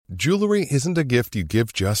Jewelry isn't a gift you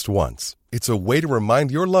give just once. It's a way to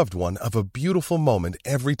remind your loved one of a beautiful moment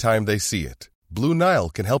every time they see it. Blue Nile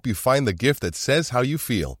can help you find the gift that says how you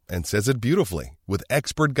feel and says it beautifully, with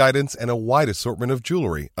expert guidance and a wide assortment of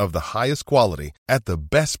jewelry of the highest quality at the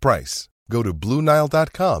best price. Go to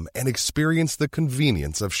BlueNile.com and experience the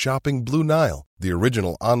convenience of shopping Blue Nile, the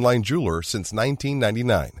original online jeweler since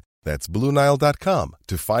 1999. That's BlueNile.com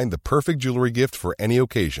to find the perfect jewelry gift for any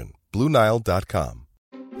occasion. BlueNile.com.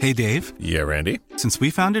 Hey, Dave. Yeah, Randy? Since we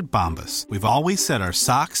founded Bombas, we've always said our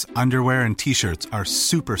socks, underwear, and T-shirts are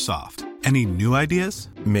super soft. Any new ideas?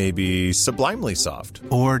 Maybe sublimely soft.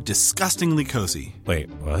 Or disgustingly cozy. Wait,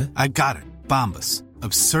 what? I got it. Bombas.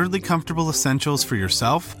 Absurdly comfortable essentials for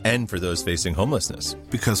yourself And for those facing homelessness.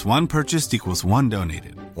 because one purchased equals one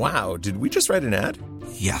donated. Wow, did we just write an ad?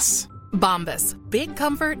 Yes. Bombas. Big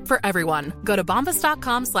comfort for everyone. Go to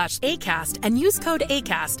bombas.com/ACAST and use code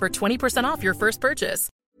ACAST for 20% off your first purchase.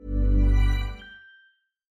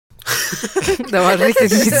 Det var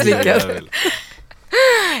riktigt misslyckat.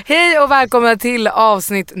 Hej och välkomna till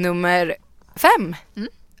avsnitt nummer 5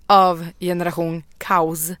 av Generation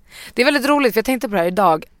Kaos. Det är väldigt roligt för jag tänkte på det här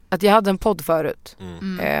idag, att jag hade en podd förut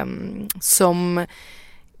som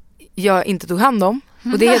jag inte tog hand om.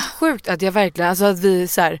 Och det är helt sjukt att jag verkligen, alltså att vi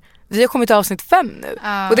har kommit till avsnitt 5 nu.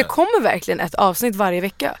 Och det kommer verkligen ett avsnitt varje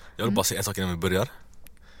vecka. Jag vill bara säga en sak innan vi börjar.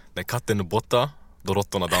 När katten är borta, då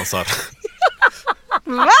råttorna dansar.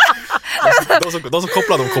 Va? De som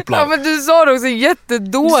kopplar, de kopplar. Ja, men du sa det också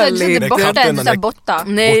jättedåligt. Du sa inte borta, du sa borta.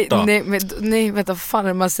 Nej, vänta, vad fan är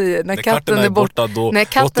det man säger? När katten är borta, då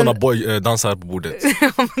råttorna dansar på bordet.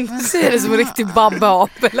 Du säger det som en riktig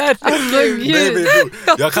babbe-apel.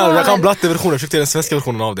 Jag kan blatteversionen, jag försökte den svenska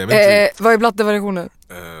versionen av det. Vad är blatteversionen?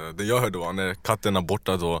 Det jag hörde var när katten är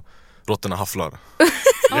borta, då råttorna hafflar.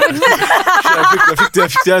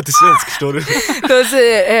 Jag fick göra det till svensk, förstår du? Du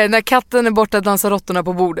säger, när katten är borta dansar råttorna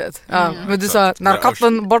på bordet. Men du sa, när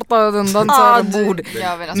katten är borta den dansar på bordet.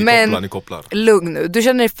 Men ni kopplar. lugn nu, du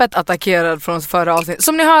känner dig fett attackerad från förra avsnitt.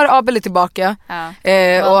 Som ni hör, Abel är tillbaka.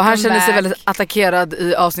 Och han känner sig väldigt attackerad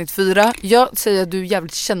i avsnitt 4. Jag säger att du är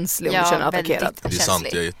jävligt känslig om du känner attackerad. Det är sant,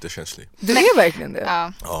 jag är jättekänslig. Du är verkligen det.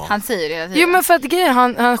 Ja. Han säger det hela tiden. Jo, men för att grejen,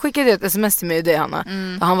 han skickade ett sms till mig och dig, Hanna.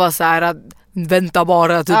 Och han var så här att vänta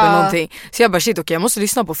bara typ eller någonting. Så jag bara shit, okej, jag måste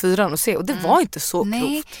lyssna på 4 och se. Och det var inte så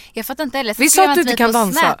Nej, jag fattar inte heller. Vi sa att du inte kan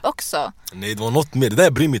dansa Snap också. Nej, det var något mer. Det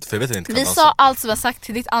där bryr mig inte, för jag vet att jag inte kan dansa. Vi sa allt som var sagt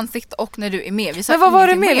till ditt ansikte och när du är med. Vi sa men vad var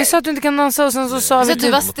det med? Vi sa att du inte kan dansa och sen så sa vi att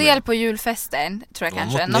du var stel på julfesten, tror jag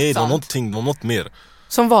kanske. Nej, det var något mer.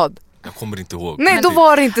 Som vad? Jag kommer inte ihåg. Nej, då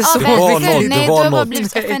var det inte så. Det var något. Nej, du har bara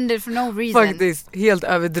blivit offended for no reason. Faktiskt, helt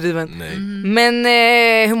överdriven. Nej. Men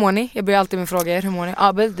hur mår ni? Jag börjar alltid med fråga er, hur mår ni?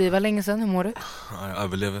 Abel, det var länge sedan, hur mår du? Jag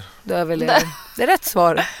överlever. Du överlever. Det är rätt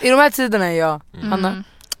svar. I de här tiderna är jag. Hanna?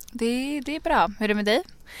 Det är bra. Hur är det med dig?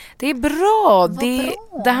 Det är bra.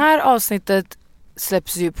 Det här avsnittet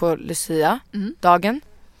släpps ju på Lucia-dagen.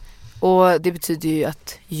 Och det betyder ju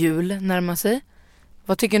att jul närmar sig.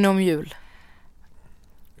 Vad tycker ni om jul?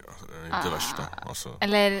 Inte värsta. Alltså.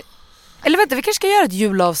 Eller vänta, vi kanske ska göra ett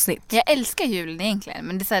julavsnitt. Jag älskar julen egentligen.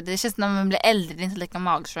 Men det, är så här, det känns när man blir äldre, det är inte lika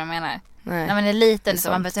magiskt, vad jag menar. Nej. När man är liten så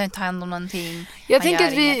man behöver inte ta hand om någonting. Jag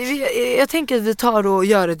tänker att vi tar och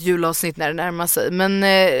gör ett julavsnitt när det närmar sig. Men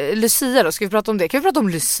Lucia då, ska vi prata om det? Kan vi prata om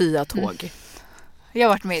Lucia-tåg? Jag har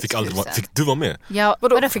varit med. Fick du vara med? Ja,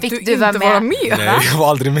 vadå, fick du vara med? Nej, jag var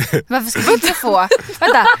aldrig med. Varför ska du inte få?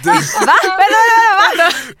 Vänta.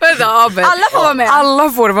 Vänta, Abel. Alla får vara med. Alla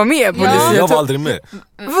får vara med på Lucia-tåg. Jag var aldrig med.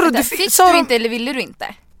 Vadå, fick du inte eller ville du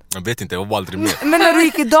inte? Jag vet inte, jag var aldrig med. Men när du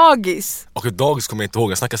gick i dagis? Och dagis kommer jag inte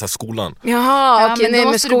ihåg, jag snackade så här skolan. Jaha, okej, nej,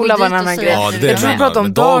 men skolan var en annan grej. Ja, jag tror du pratade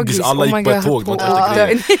om dagis. Alla gick på ett tåg, det var inte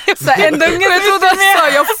riktigt grejer. En unge jag trodde han sa,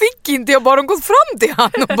 jag fick inte, jag bara de gått fram till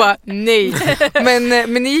han och bara, nej. Men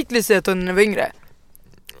ni gick Lucia-tåg när ni var yngre?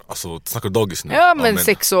 Alltså, snackar du dagis nu? Ja, men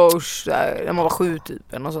 6 års, när man var 7 typ,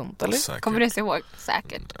 eller något sånt, eller? Säkert. Kommer du inte ihåg?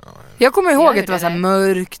 Säkert. Jag kommer ihåg att det var så här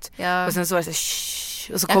mörkt. Ja. Och sen så var det så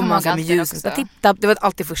och så kom man så här med ljusen. Tipp-tapp, det var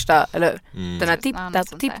alltid första, eller Den här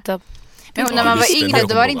tipp-tapp. Men när man var yngre,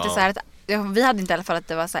 då var det inte så här att vi hade inte i alla fall att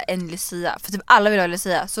det var så här en Lucia. För typ alla ville ha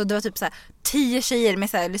Lucia. Så det var typ så här 10 tjejer med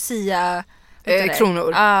så här Lucia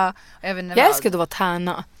kronor. Ja, jag älskade att vara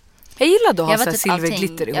tärna. Jag gillade att ha så här typ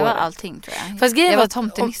silverglitter i håret. Jag var allting, tror jag. Fast jag var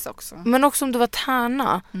tomtenisse också. Men också om du var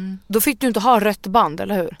tärna, då fick du inte ha rött band,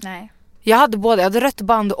 eller hur? Nej. Jag hade både, jag hade rött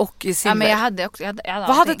band och silver. Ja, men jag hade också, jag hade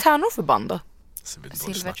vad hade tärnor för band då?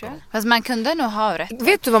 Silver, tror jag. Fast man kunde nog ha rätt.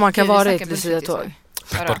 Vet du vad man kan vara i ett Lucia-tåg?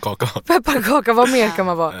 Pepparkaka. Pepparkaka, vad mer kan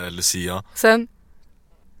man vara? Lucia. Sen?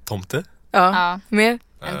 Tomte. Ja. Mer?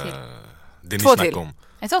 En till. Det ni 2 snackar till. om.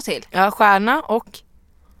 En 2 till? Ja, stjärna och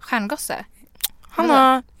Stjärngosse?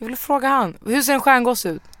 Hanna, jag vill fråga han. Hur ser en stjärngosse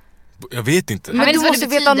ut? Jag vet inte. Men du måste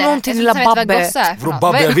veta någonting, lilla Babbe. Bro,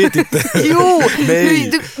 Babbe, jag vet inte. Jo,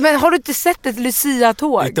 Nej. Men har du inte sett ett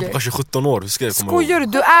Lucia-tåg? Inte på kanske 17 år. Hur ska jag komma Skojar du?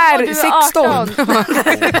 ihåg? Du är 16.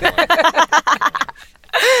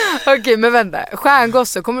 Okej, men vänta.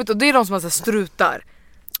 Stjärngosse kommer ut och det är de som har så här strutar.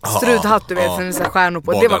 Struthatt, du vet, med så här stjärnor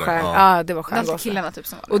på. Det var det var stjärngosse. Killarna typ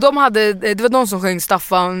som var. Och de hade, det var de som sjöng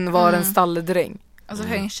Staffan var en stalledräng. Och så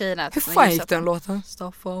sjöng tjejerna. Hur fan gick den låten?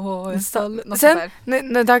 Staffan var en stalledräng.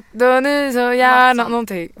 Sen, tack då ni så gärna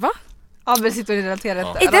någonting. Va? Abel sitter och relaterar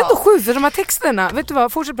Är det ändå sjukt för de här texterna? Vet du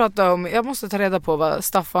vad, fortsätt prata om. Jag måste ta reda på vad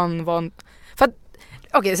Staffan var. För att,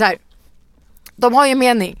 okej, så här. De har ju en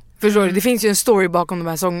mening. Förstår du? Det finns ju en story bakom de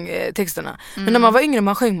här sångtexterna. Men när man var yngre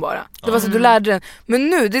man sjöng bara. Det var så att du lärde den. Men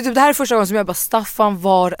nu, det är typ det här är första gången som jag bara Staffan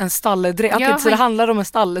var en stalledräng. Okej, så det handlar om en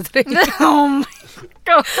stalledräng.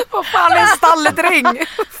 Vad fan är en stalledräng?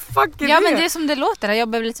 Fuck ja, men det är som det låter. Jag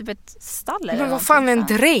jobbar väl typ ett stall eller. Men vad fan är en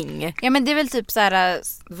dräng? Ja, men det är väl typ så här.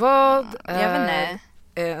 Vad jag vet inte.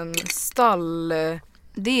 En stall...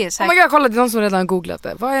 Det är säkert. Oh my God, kolla, det är någon som redan googlat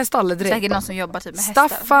det. Vad är en stalledräng? Säkert någon som jobbar typ med hästar.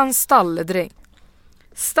 Staffan stalledräng.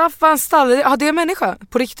 Staffan stalledräng. Ja, det är en människa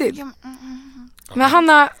på riktigt. Ja, men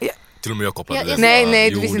Hanna... Till och med jag kopplade det. Nej,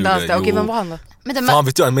 du visste inte alls det. Okej, vem var han då? Fan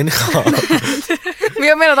vet jag, en människa. Men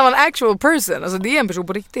jag menar att han var en actual person. Alltså det är en person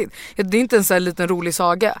på riktigt. Det är inte en sån här liten rolig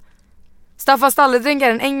saga. Staffan stalledräng är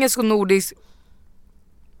en engelsk och nordisk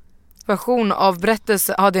version av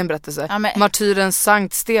berättelse. Ja, det är en berättelse. Ja, men... Martyren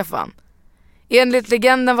Sankt Stefan. Enligt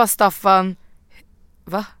legenden var Staffan...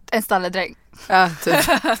 Va? En stalledräng. Ja, typ.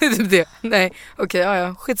 Det är typ det. Nej, okej,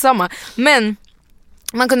 ja. Skitsamma. Men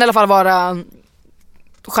man kunde i alla fall vara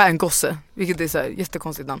stjärngosse, vilket är så här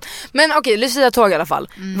jättekonstigt namn. Men okej, Lucia-tåg i alla fall.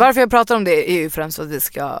 Varför jag pratar om det är ju främst att vi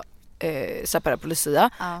ska separera på Lucia.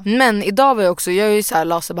 Men idag var jag också, jag är ju så här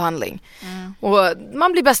laserbehandling. Och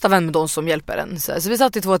man blir bästa vän med de som hjälper en. Så vi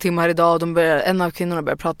satt i 2 timmar idag och en av kvinnorna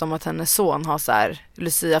började prata om att hennes son har så här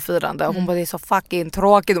Lucia-firande. Hon bara, det är så fucking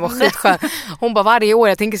tråkigt, de var skitskön. Hon bara, varje år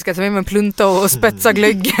jag tänker ska ta med mig en plunta och spetsa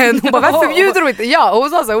glöggen. Hon bara, varför bjuder de inte? Ja, och hon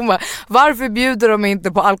sa så här, hon bara, varför bjuder de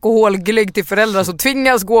inte på alkoholglögg till föräldrar som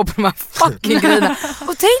tvingas gå på de här fucking grejerna?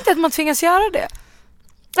 Och tänk att man tvingas göra det.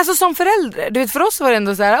 Alltså som förälder, du vet, för oss var det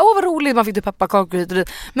ändå så här, vad roligt, man fick typ pepparkakor hit och dit.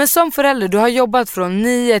 Men som förälder, du har jobbat från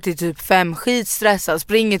 9 till typ 5, skitstressad,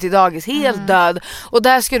 springer till dagis, helt död. Och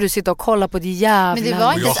där ska du sitta och kolla på ett jävla... Men det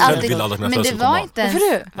var inte alltid... Men det var inte ens...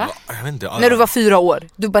 Varför du? Va? Jag vet inte, När du var 4 år,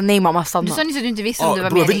 du bara, nej mamma, stanna. Du sa nyss att du inte visste om du var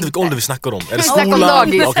bro, med. Jag vet inte vilken ålder vi snackar om. Är det Vi snackar om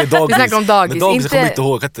dagis. Okay, dagis. Vi snackar om dagis. Men dagis inte... jag kommer inte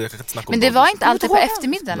ihåg, jag kan inte snacka om. Men det dagis. var inte alltid på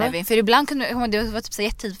eftermiddagen, Evin. För ibland kunde det var typ så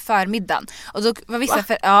jättetid på förmiddagen. Och då var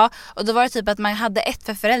vissa och då var det typ att man hade ett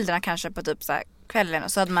för föräldrarna kanske på typ så här kvällen,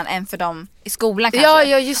 och så hade man en för dem i skolan kanske.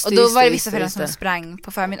 Ja, just det. Och då var det vissa föräldrar som sprang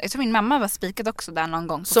på förmiddagen. Jag tror min mamma var spikad också där någon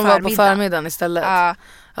gång på som förmiddagen. var på förmiddagen istället. Ja,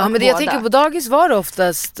 men det jag tänker på dagis var det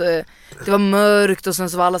oftast det var mörkt och sen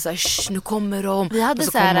så var alla så här, nu kommer de. Vi hade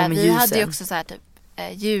så här, vi hade ju också så här typ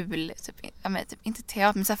jul typ, typ inte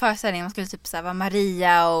teater men så här föreställningar, man skulle typ så här vara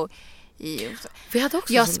Maria och vi hade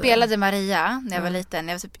också jag spelade Maria när jag var liten.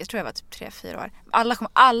 Jag tror jag var typ 3-4 år.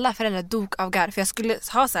 Alla föräldrar dog av garv. För jag skulle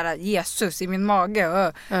ha så här Jesus i min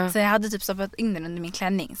mage. Så jag hade typ stoppat in den under min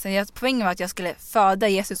klänning. Så poängen var att jag skulle föda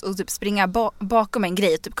Jesus och typ springa bakom en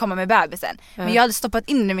grej och typ komma med bebisen. Men jag hade stoppat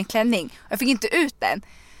in den i min klänning. Och jag fick inte ut den.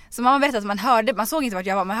 Så mamma berättade att man hörde, man såg inte vart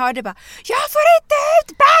jag var, man hörde bara, jag får inte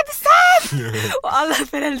ut bebisen! Och alla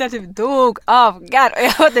föräldrar typ dog av garv. Och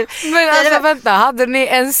jag var typ, men alltså vänta, hade ni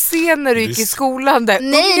en scen när du gick i skolan där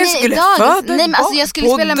ungen skulle föda? Nej, men alltså jag skulle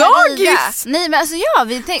spela Maria. Nej, men alltså ja,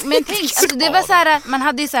 tänk alltså det var så här, man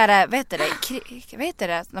hade ju så här, vad heter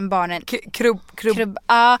det, de barnen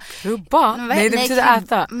Krubba? Nej, det betyder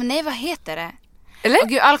äta. Men nej, vad heter det? Eller?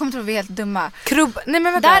 Gud, alla kommer tro att vi är helt dumma. Nej men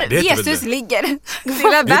vänta. Där Jesus ligger. Det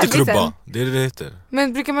heter krubba. Det är det heter.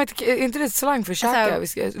 Men brukar man inte det slang för käka?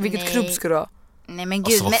 Vilket krubb ska du ha? Nej men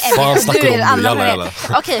gud, alltså, men du är en annan planet.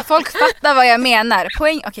 Okej, folk fattar vad jag menar.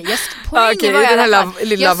 Poängen var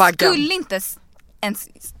jag skulle inte ens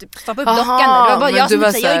stoppa upp dockan. Det var bara jag som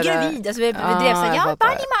sa, jag är gravid. Alltså vi drev så, jag har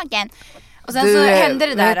barn i magen. Och sen så hände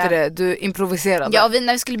det där. Du improviserade. Ja, och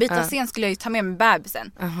när vi skulle byta scen skulle jag ju ta med mig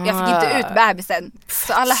bebisen. Jag fick inte ut bebisen.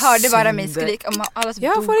 Så alla hörde bara mig skrika.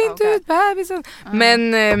 Jag får inte ut bebisen.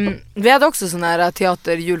 Men vi hade också sån här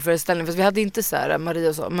teater julföreställning. Fast vi hade inte så här Maria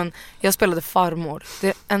och så. Men jag spelade farmor. Det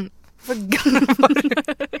är en...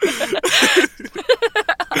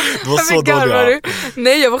 Du var så dålig.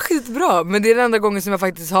 Nej, jag var skitbra. Men det är den enda gången som jag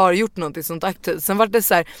faktiskt har gjort något sånt aktivt. Sen var det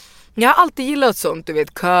så här, jag har alltid gillat sånt, du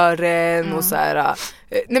vet, kören och så här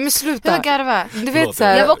Nej men sluta. Jag garva. Du vet så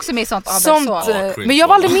här, jag var också med i sånt. Men jag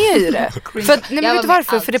var aldrig med i det. För att, nej men vet du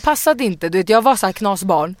varför? Allt. För det passade inte. Du vet, jag var så här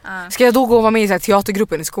knasbarn. Ska jag då gå och vara med i så här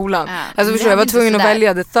teatergruppen i skolan? Alltså förstår jag var tvungen att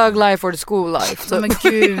välja the thug life or the school life. Så. Men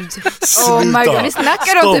gud. Oh my god, vi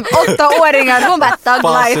snackar om typ 8-åringar. Hon bara thug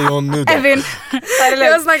life. Evin.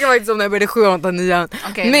 Jag snackade faktiskt om när jag började 7-8-9.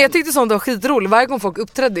 Men jag tyckte sånt var skitroligt. Varje gång folk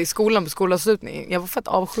uppträdde i skolan på skolavslutning. Jag var fett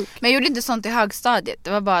avsjuk. Men jag gjorde inte sånt i högstadiet.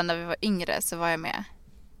 Det var bara när vi var yngre så var jag med.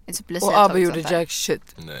 Typ och Abbe gjorde jack shit.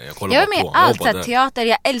 Nej, jag var med i allt så teater.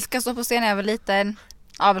 Jag älskar att stå på scenen när jag var liten.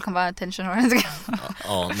 Abel kom bara attention.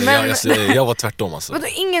 Men jag var tvärtom alltså. Vadå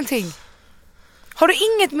ingenting? Har du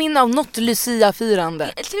inget minne av något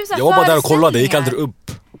Lucia-firande? Jag var bara där och kollade, jag gick aldrig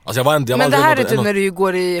upp. Alltså jag var men det här är typ när du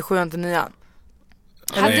går i 7-9.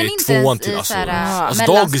 Hade ni inte ens i alltså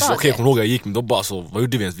dagis, okej, kommer ihåg jag gick, men då bara så, vad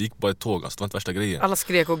gjorde vi ens? Vi gick bara ett tåg, alltså, det var inte värsta grejen. Alla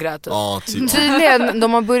skrek och grät. Ja, typ. Tydligen,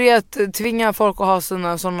 de har börjat tvinga folk att ha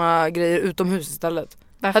sina såna grejer utomhus istället.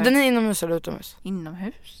 Varför? Hade ni inomhus eller utomhus?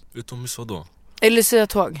 Inomhus? Utomhus vadå? Eller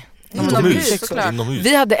tåg. Inomhus.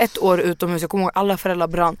 Vi hade ett år utomhus, jag kommer ihåg alla föräldrar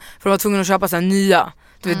brann. För de var tvungna att köpa så här nya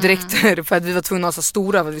dräkter för att vi var tvungna att ha så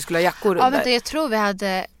stora för att vi skulle ha jackor under. Ja, vänta, jag tror vi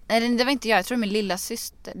hade... Nej, det var inte jag tror min lilla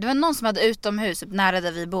syster. Det var någon som hade utomhus nära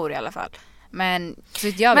där vi bor i alla fall. Men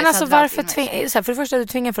alltså varför för det första du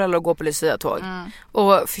tvingar föräldrar att gå på Lucia-tåg.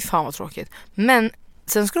 Och fy fan vad tråkigt. Men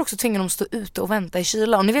sen ska du också tvinga dem att stå ute och vänta i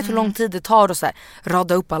kyla. Och ni vet hur lång tid det tar att så här,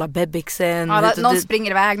 rada upp alla bebixen. Någon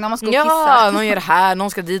springer iväg, någon ska kissa. Ja, någon gör det här,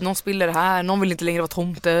 någon ska dit, någon spiller det här. Någon vill inte längre vara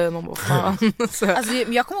tomte. Någon bara, fan. Alltså,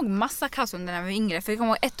 jag kommer ihåg massa kaos under när jag var yngre. För jag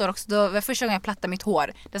kommer ihåg ett år också, då var första gången jag plattade mitt hår.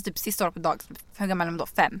 Det var typ sista året på dag. Hur gammal var jag då?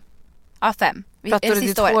 5. Ja, 5. Plattade du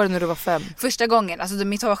ditt hår när du var 5? Första gången, alltså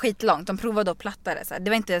mitt hår var skitlångt. De provade att platta det så här. Det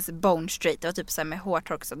var inte ens bone straight, det var typ så här med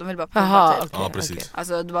hårtork så de ville bara prova typ. Ja, precis. Okay.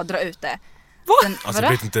 Alltså du bara dra ut det. Sen, alltså jag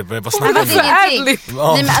vet inte, vad snackar du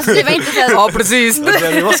om? Nej men alltså det var inte så här. Ja precis.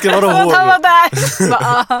 Vad ska vara hår? Han var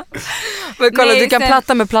där. Men kolla, du kan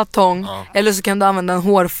platta med plattång eller så kan du använda en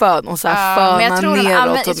hårfön och så här föna men jag tror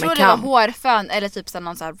neråt jag tror det var hårfön eller typ så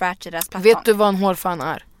någon så här ratchet ass plattång. Vet du vad en hårfön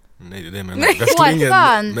är? Nej, det är det jag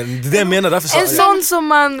menar. Men det är det jag menar därför en sån som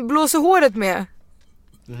man blåser håret med.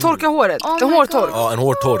 Torka håret. En hårtork. Ja, en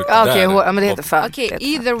hårtork. Okej, men det heter fön. Okej,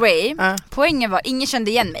 either way. Poängen var ingen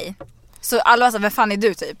kände igen mig. Så alla var så vem fan är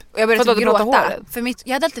du typ? Och jag började typ gråta. För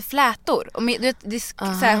jag hade alltid flätor. Och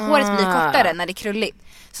så här, håret blir kortare när det är krulligt.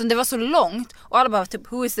 Så det var så långt. Och alla bara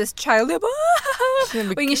typ, who is this child? Jag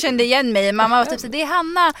bara, och ingen kände igen mig. Mamma var typ så det är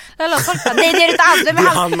Hanna. Folk bara, nej det är det inte alls. Det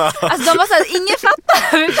är Hanna. Alltså de var så här, ingen fattar.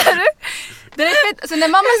 Det är fett. Så när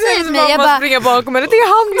mamma säger till mig, jag bara springer bakom henne, det är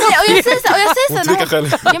Hanna. Nej, och jag säger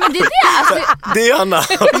så ja men det är det. Alltså, det är Hanna.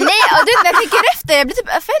 Nej, och du, när jag tänker efter, jag blir typ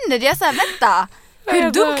offended. Jag säger vänta.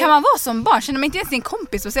 Hur dum kan man vara som barn? Känner man inte ens sin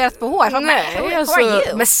kompis och ser att på hår? Nej, alltså,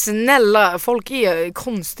 men snälla, folk är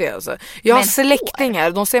konstiga alltså. Jag har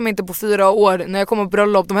släktingar, de ser mig inte på 4 år. När jag kommer på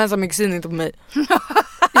bröllop, de hälsar min kusin inte på mig.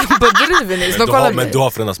 Jag bara driver ni. Men du har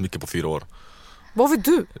förändrats mycket på 4 år. Vad vet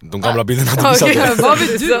du? De gamla bilderna du visade. Vad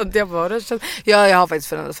vet du? Jag har faktiskt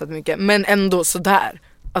förändrats för mycket. Men ändå sådär.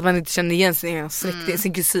 Att man inte känner igen sin egen släkting,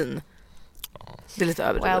 sin kusin. Det är lite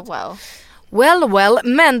överdrivet. Well,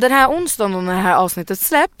 men den här onsdagen när det här avsnittet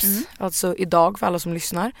släpps, alltså idag för alla som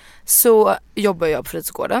lyssnar, så jobbar jag på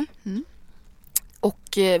fritidsgården. Och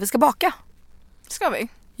vi ska baka. Ska vi?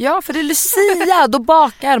 Ja, för det är Lucia, då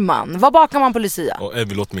bakar man. Vad bakar man på Lucia? Och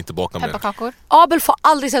Evy låter mig inte baka mer. Pepparkakor. Abel får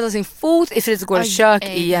aldrig sätta sin fot i fritidsgårdens kök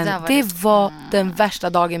igen. Det var den värsta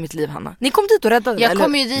dagen i mitt liv, Hanna. Ni kom dit och räddade mig, Jag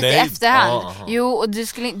kom ju dit i efterhand. Jo, och du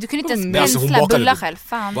kunde inte ens pensla bullar själv.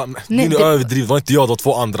 Fan. Nej, nu överdriv, var inte jag då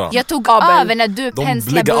 2 andra. Jag tog över när du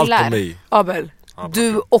penslade bullar. De lägger allt på mig. Abel,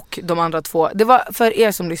 du och de andra 2. Det var för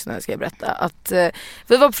er som lyssnar, ska jag berätta att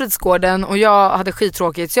vi var på fritidsgården och jag hade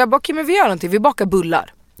skittråkigt. Så jag bara, okej, men vi gör någonting, vi bakar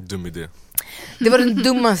bullar. Dum idé. Det var den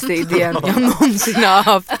dummaste idén jag någonsin har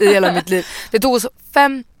haft i hela mitt liv. Det tog oss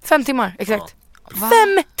 5 timmar, exakt. 5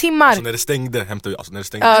 timmar! Alltså när det stängde hämtade vi, alltså när det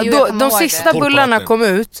stängde. De sista bullarna kom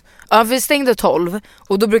ut. Ja, vi stängde 12.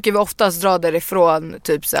 Och då brukar vi oftast dra därifrån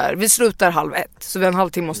typ så här. Vi slutar 12:30. Så vi har en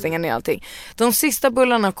halvtimme att stänga ner allting. De sista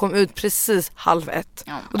bullarna kom ut precis 12:30.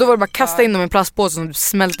 Och då var det bara kasta in dem i en plastpåse som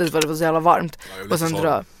smälte ut för det var så jävla varmt. Och sen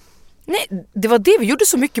dra. Nej, det var det, vi gjorde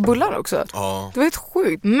så mycket bullar också. Det var helt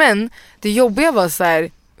sjukt. Men det jobbiga var så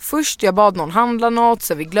här, först jag bad någon handla något,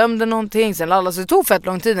 så vi glömde någonting, sen alla, så det tog fett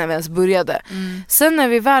lång tid när vi ens började. Sen när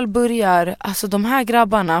vi väl börjar, alltså de här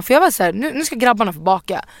grabbarna, för jag var så här, nu ska grabbarna få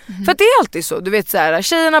baka. För att det är alltid så, du vet så här,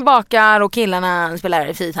 tjejerna bakar och killarna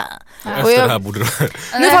spelar FIFA. Efter Och det här borde du...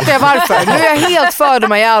 nu fattar jag varför. Nu är jag helt för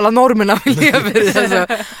de här jävla normerna vi lever i,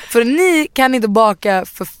 alltså. För ni kan inte baka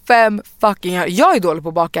för 5 fucking år. Jag är dålig på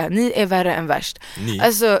att baka, ni är värre än värst.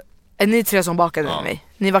 Alltså, ni 3 som bakade med mig,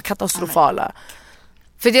 ni var katastrofala.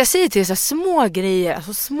 För jag säger till så här, små grejer,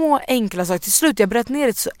 alltså små enkla saker. Till slut jag bröt ner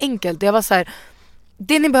det så enkelt. Jag var så här,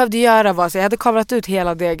 det ni behövde göra var så jag hade kavlat ut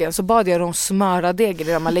hela degen, så bad jag dem smöra degen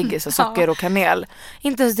där man lägger så socker och kanel.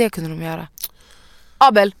 Inte ens det kunde de göra.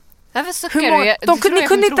 Abel, varför suckar du? Ni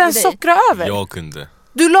kunde inte ens sockra över. Jag kunde.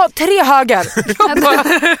 Du la 3 högar. Jag bara,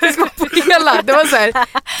 det ska på hela. Det var så här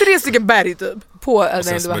 3 stycken berg typ på. Och sen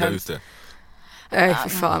det var smörja ut det. Nej, för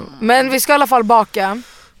fan. Men vi ska i alla fall baka.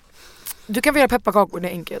 Du kan göra pepparkakor, det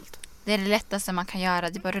är enkelt. Det är det lättaste man kan göra.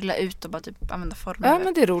 Det är bara rulla ut och bara typ använda former. Ja,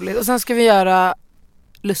 men det är roligt. Och sen ska vi göra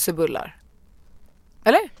lussebullar.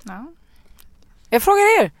 Eller? Ja. Jag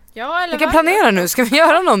frågar er. Ja, eller vi kan planera nu. Ska vi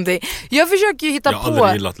göra någonting? Jag försöker ju hitta jag på. har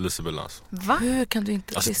aldrig gillat lussebullar alltså. Va? Hur kan du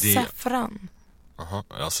inte? Alltså, det är saffran. Aha,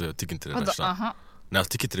 alltså jag tycker inte det är Vadå, värsta. aha? Nej, jag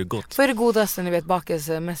tycker inte det är gott. Vad är det godaste ni vet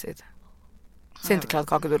bakelsemässigt? Säg inte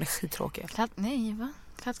kladdkakor, då är det skittråkiga. Nej, va?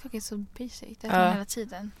 Kladdkaka är så basic. Det är hela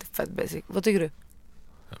tiden. Det är fett basic. Vad tycker du?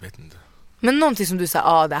 Jag vet inte. Men någonting som du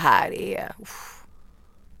säger, det här är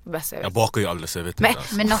det bästa jag vet. Jag bakar ju alldeles, jag vet Men, inte.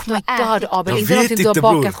 Alltså. Men något med God, Abel, Jag inte vet någonting du har inte,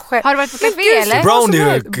 bakat bror. själv. Har du varit på café eller?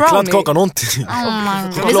 Brownie, Brownie. kladdkaka, någonting.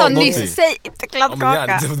 Vi sa nyss, säg inte Ja, men ja,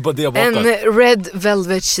 kladdkaka. det var bara det jag En bakade. red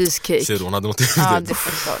velvet cheesecake. Ser du, hon hade något i Ja, huvudet. det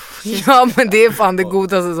förstår. Ja, men det är fan det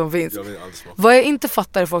godaste som finns. Jag vet aldrig smaka. Vad jag inte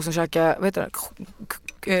fattar är folk som käkar, vad heter det?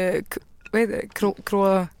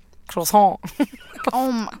 Croissant.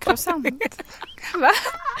 Croissant.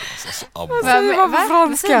 Alltså, Vad säger man på franska?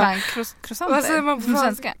 Vad säger man? Croissant? Vad säger man på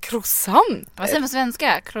svenska? Croissant? Vad säger man på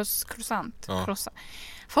svenska? Croissant. Ja. Croissant.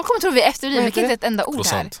 Folk kommer tro vi är efterblivna. Vi Vad kan heter inte ett enda ord här.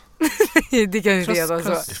 Croissant. Det kan inte redan så.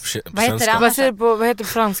 På Vad heter svenska. det? Vad säger på, vad heter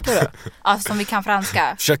franska då? Alltså som vi kan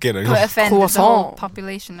franska. Försök igen. To offend the Croissant. whole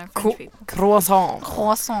population of French people. Croissant.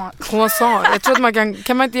 Croissant. Jag tror att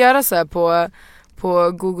man inte göra så här på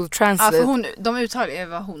Google Ja, Translate. för de uttalar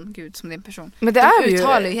ju gud som det är en person. Men det De är ju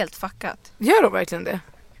uttalar ju helt fuckat. Gör de verkligen det?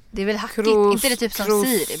 Det är väl hackigt, inte det typ som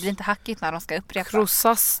Siri. Det blir inte hackigt när de ska upprepa.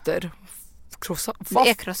 Croissaster. Det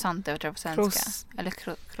är croissant över på svenska. Eller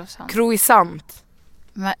croissant. Croissant.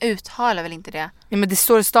 Men man uttalar väl inte det? Ja, men det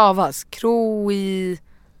står det stavas. Croissant.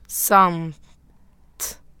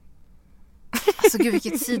 Alltså gud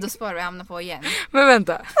vilket sidospår vi hamnar på igen. Men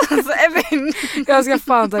vänta. Alltså Evin. Jag ska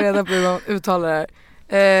fan ta reda på hur man uttalar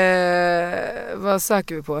det här. Vad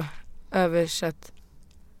söker vi på? Översätt.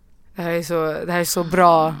 Det här är så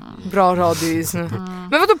bra radio just nu.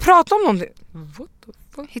 Men vadå, prata om någonting? What the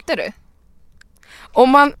fuck? Hittar du? Om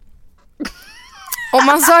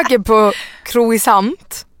man söker på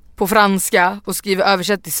croissant på franska och skriver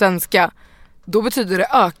översätt till svenska, då betyder det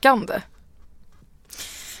ökande.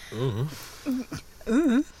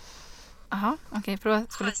 Aha, okej, prova. Det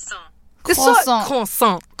är så croissant.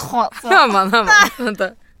 Croissant. Hör man, vänta.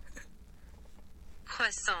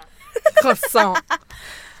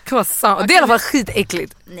 Croissant. Det är i alla fall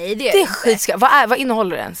skitäckligt. Nej, Det är skitska. Vad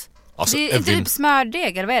innehåller det ens? Alltså, Det är inte Evin, typ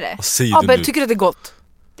smördeg eller vad är det? vad säger Ja, du men nu? tycker du att det är gott?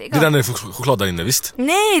 Det är Det är gott. där det är choklad där inne, visst? Nej,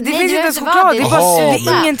 det Nej, finns det inte ens vet choklad. vad Det är det bara Jaha, det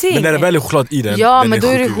är ingenting. Men när det väl är choklad i den, Ja, den men då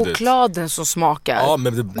är det sjuk i huvudet. chokladen som smakar. Ja,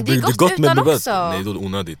 men det det är blir gott gott med utan bröd. också. Nej, då är det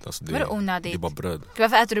onödigt. Alltså, Vadå onödigt? Det är bara bröd.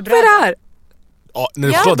 Varför äter du Vad bröd? är det här? Ja, när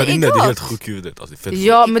det är Ja, choklad där det är inne, det är gott. helt sjuk i huvudet. Alltså, det är fett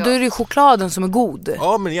Ja, gott. men då är det chokladen som är god.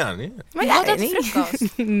 Ja, men gärna. Men Jag jag åt till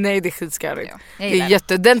frukost. Nej, det är skitskarrigt. Ja, Det jag är gillar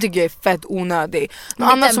det. den tycker jag är fett onödig. Men Något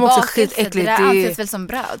det är annat en som också är bakelse, skitäckligt, det det där anses är väl som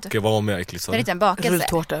bröd? Okej, vad var mer äckligt? Det är inte en bakelse.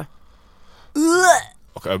 rulltårta.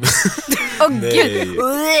 Okej. Åh Nej. gud.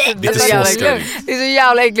 Det är inte så jävla skary. Det är så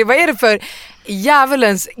jävla äckligt. Vad är det för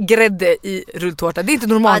djävulens grädde i rulltårta? Det är inte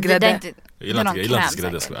normal Ja, det är grädde. inte, Jag gillar inte kräm grädde, jag ska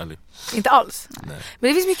säkert. vara ärlig. Inte alls. Nej. Men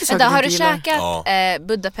det finns mycket saker Vänta, har jag du inte gillar. käkat Ja.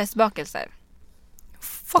 Budapestbakelser?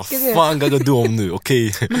 Fuck är Vad det? fan gaggar du om nu?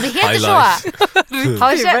 Okej. Men det heter Highlight. så!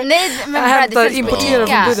 Har du käkat? Nej men Jag det hämtar finns importerad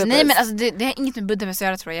från Ica. Budapest. Nej men alltså det har inget med Budapest att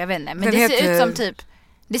göra tror jag vet inte. Men Den det ser heter- ut som typ,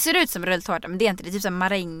 det ser ut som rulltårta men det är inte, det är typ som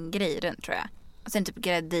maränggrej runt tror jag. Och sen typ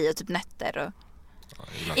grädde i och typ nötter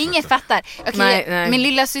och ingen fattar. Okej, Nej. min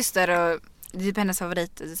lilla syster och det är typ hennes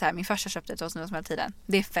favorit så här, min farsa köpte det till oss nu som hela tiden.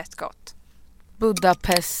 Det är fett gott.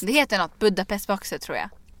 Budapest. Det heter något Budapestboxer tror jag.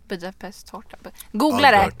 Budapesttårta.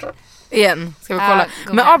 Googla det. Igen, ska vi Ja, kolla.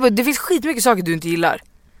 googla. Men Abu, det finns skitmycket saker du inte gillar.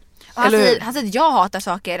 Han säger att jag hatar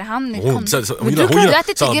saker. Han Men du äter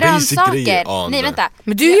inte grönsaker. Nej, vänta.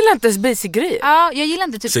 Men du gillar inte ens basic grejer. Ja, jag gillar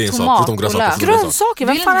inte typ tomat och lök. Grönsaker,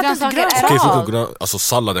 vem fan äter inte grönsaker? Okej, alltså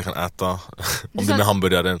sallad jag kan äta om det är med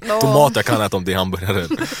hamburgaren. Tomat jag kan äta om det är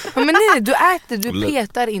hamburgaren. Men nej, du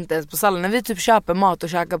petar inte ens på sallad. När vi typ köper mat och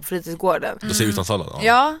käkar på fritidsgården. Du säger utan sallad?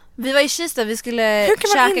 Ja, vi var i Kista, vi skulle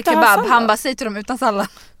käka kebab. Han bara säger till dem utan sallad.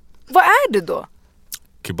 Vad är det då?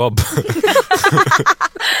 Kebab.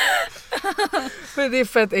 Men det är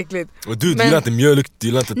fett äckligt. Och du gillar inte mjölk, du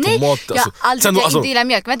gillar inte tomat. Nej, jag har aldrig inte gillar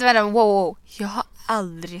mjölk. Vänta, wow. Jag har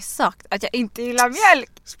aldrig sagt att jag inte gillar mjölk.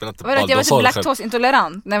 Jag var typ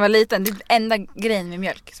laktosintolerant när jag var liten. Det är den enda grejen med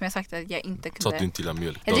mjölk som jag sagt att jag inte kunde. Så att du inte gillar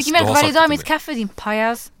mjölk. Jag dricker mjölk varje dag i mitt kaffe, din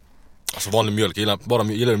pajas. Alltså vanlig mjölk, gillar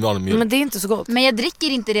du vanlig mjölk? Men det är inte så gott. Men jag dricker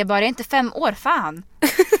inte det bara, jag är inte 5 år, fan.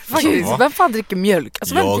 Faktiskt, vem fan dricker mjölk?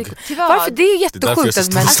 Alltså, varför? Det är jättesjukt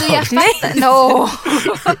att människor... Alltså jag fattar, no.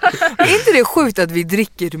 Är inte det sjukt att vi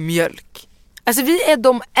dricker mjölk? Alltså vi är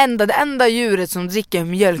det enda djuret som dricker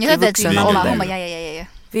mjölk i vuxen ålder. Ja.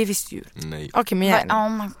 Vi är visst djur. Nej. Okej, men jag oh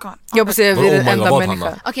my god. Jag får säga att vi är den enda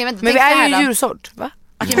människan. Men vi är ju djursort, va?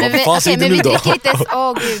 Okej, men vi dricker inte.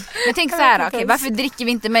 Gud. Men tänk så här, okej, varför dricker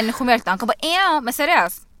vi inte människomjölk? Han kommer bara, men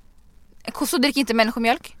seriöst. Kossor dricker inte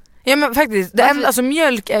människomjölk? Ja, men faktiskt, alltså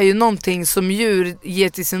mjölk är ju någonting som djur ger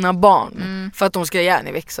till sina barn för att de ska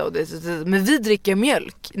gärna växa och det. Men vi dricker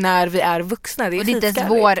mjölk när vi är vuxna. Det är, och det är inte ens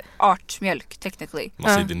vår artmjölk, technically.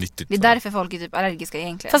 Man säger det är nyttigt. Det är därför folk är typ allergiska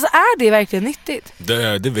egentligen. Fast är det verkligen nyttigt?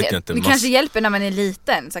 Det vet jag inte. Det kanske hjälper när man är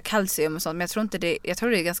liten, så kalcium och sånt, men jag tror inte det. Jag tror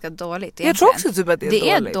det är ganska dåligt egentligen. Jag tror också typ att det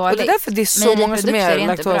är dåligt. Och det är därför det är så många som är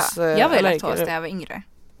laktos. Jag var laktos när jag var yngre.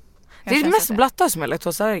 Det är mest blattar som är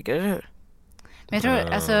laktosallergiker, eller hur? Men jag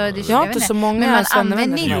tror, alltså, det jag har inte så många. Men man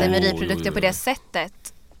använder inte mejeriprodukter på det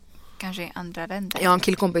sättet. Kanske i andra länder. Jag har en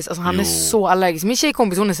killkompis, alltså han är så allergisk. Min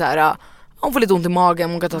tjejkompis, hon är så här, hon får lite ont i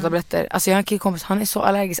magen, hon kan ta tabletter. Alltså jag har en killkompis, han är så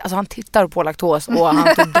allergisk. Alltså han tittar på laktos och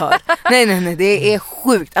han typ dör. Nej, det är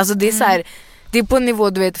sjukt. Alltså det är så här, det är på en nivå,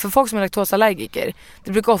 du vet, för folk som är laktosallergiker.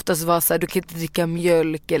 Det brukar oftast vara så här, du kan inte dricka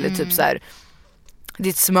mjölk eller typ så här,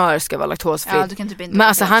 ditt smör ska vara laktosfritt. Ja, du kan typ inte. Men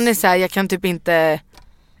alltså han är så här, jag kan typ inte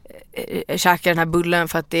käka den här bullen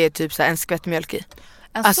för att det är typ så här en skvätt mjölk i.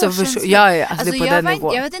 Alltså det är på den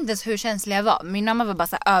nivån. Jag vet inte ens hur känslig jag var. Min mamma var bara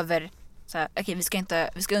så här över så här, okej,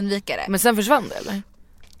 vi ska undvika det. Men sen försvann det, eller?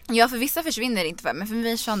 Ja, för vissa försvinner det inte, men för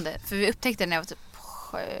mig försvann det. För vi upptäckte det när jag var typ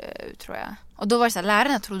 7, tror jag. Och då var det så här,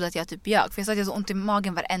 lärarna trodde att jag typ ljög. För jag sa att jag så ont i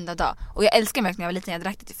magen varenda dag. Och jag älskar mjölk när jag var liten. Jag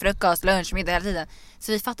drack det till frukost, lunch, middag hela tiden.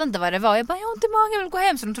 Så vi fattade inte vad det var. Jag bara, jag har ont i magen, jag vill gå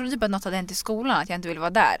hem. Så de trodde typ att något hade hänt i skolan, att jag inte ville vara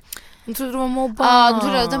där. De trodde de var mobbad. Ja, de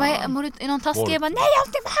trodde att de bara, mår du i någon taskig? Jag bara, nej, jag har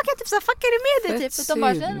ont i magen. Typ så här, fuckar du med dig? Typ. Och de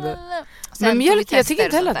bara, men mjölk, jag tycker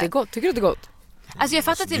inte heller att det är gott. Tycker du att det är gott? Alltså jag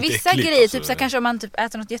fattar till vissa grejer, typ så kanske om man typ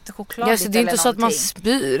äter något jättechoklad. Ja, så det är inte så att man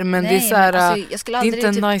spyr, men nej, det är så här, alltså, jag skulle aldrig det är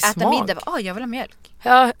inte en typ nice äta smak. middag. Jag vill ha mjölk.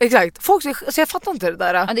 Ja, exakt. Folk, så jag fattar inte det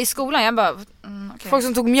där. Ja, det är i skolan, jag bara okay. Folk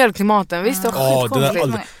som tog mjölk till maten, visst det var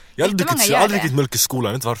skitkonstigt. Jag har aldrig druckit mjölk i skolan,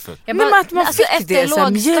 jag vet inte varför. Jag bara, men att man alltså, fick det, så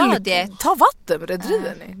mjölk, ta vatten med det,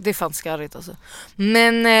 driver ni. Det är fan skarrigt alltså.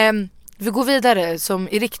 Men vi går vidare, som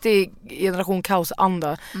i riktig generation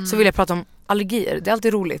kaosanda så vill jag prata om allergier. Det är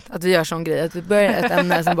alltid roligt att vi gör sån grej, att vi börjar ett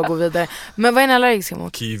ämne som bara går vidare. Men vad är ni allergiska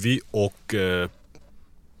mot? Kiwi och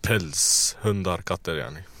päls, hundar, katter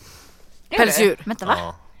yani. Pälsdjur. Vänta, va?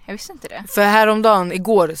 Ja. Jag visste inte det. För häromdagen,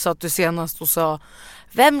 igår satt du senast och sa,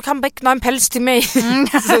 vem kan beckna en päls till mig?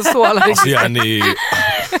 så allergisk. Alltså yani...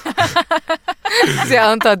 Så jag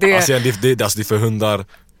antar det. Alltså det är för hundar,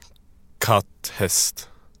 katt, häst.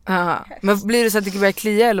 Aha. Men blir det så att det börjar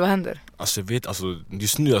klia eller vad händer? Alltså jag vet, alltså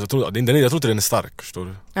just nu, jag tror inte den är stark, förstår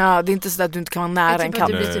du? Ja, det är inte så att du inte kan vara nära en katt.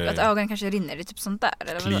 Det blir typ att ögonen kanske rinner, det är typ sånt där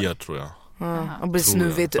eller kliar tror jag. Ja, och blir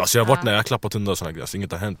snuvigt. Alltså jag har varit när jag har klappat hundar och såna grejer, alltså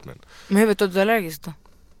inget har hänt men hur vet du att du är allergisk då?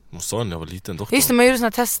 Man sa när jag var liten doktor. Just det, man gjorde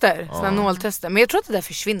såna tester, såna nåltester. Men jag tror att det där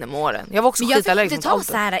försvinner med åren. Jag var också skitallergisk mot allt. Jag fick inte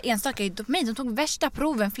ta så här enstaka i mig. De tog värsta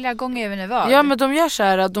proven flera gånger över vad. Ja, men de gör så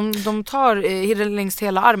här, de tar längs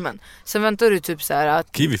hela armen. Sen väntar du typ så här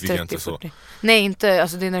att kiwi fick jag inte så. Nej, inte,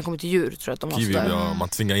 alltså det är när det kommer till djur tror jag att de kiwi, måste. Ja, man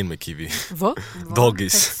tvingar in med kiwi. Va?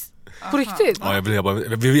 Dagis. På riktigt? Ja,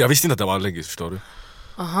 jag visste inte att jag var allergisk, förstår du?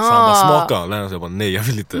 Aha. Så han bara smaka, jag bara nej jag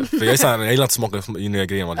vill inte. För jag är såhär, jag gillar inte smaka i nya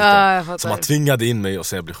grejer man lite. Så man tvingade in mig och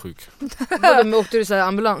sen jag blev sjuk. Men åkte du så här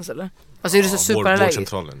ambulans eller? Alltså är du så superallergisk?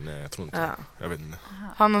 Vårdcentralen, nej jag tror inte. Jag vet inte.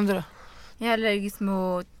 Han undrar då? Jag är allergisk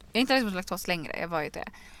mot, jag är inte allergisk mot laktos längre, jag var ju det.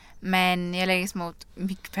 Men jag är allergisk mot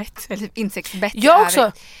myggbett eller insektsbett. Jag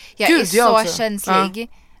också. Jag är så känslig.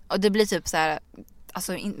 Och det blir typ så här.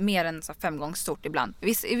 alltså mer än så 5 gånger stort ibland.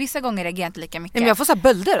 Vissa gånger reagerar jag inte lika mycket. Men jag får så här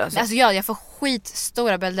bölder alltså. Jag får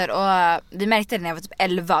skitstora bölder och vi märkte det när jag var typ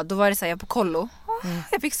 11. Då var det så här, jag på kollo.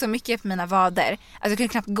 Jag fick så mycket på mina vader. Alltså jag kunde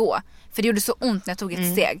knappt gå. För det gjorde så ont när jag tog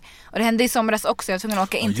ett steg. Och det hände i somras också. Jag var tvungen att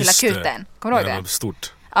åka in till akuten. Kommer du ihåg det? Det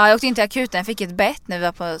stort. Ja, jag åkte in till akuten. Fick ett bett när vi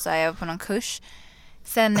var på, så här, jag var på någon kurs.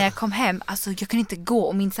 Sen när jag kom hem, alltså jag kunde inte gå.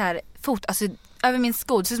 Och min så här, fot, alltså över min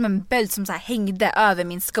sko. Det såg som en böld som så här, hängde över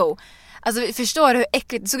min sko. Alltså förstår du hur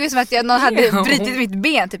äckligt. Det såg ut som att någon hade brutit mitt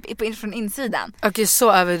ben typ från insidan. Okej,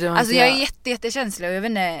 så överdrivet. Alltså jag är jättekänslig och jag vet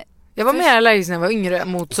inte. Jag var mer allergisk när jag var yngre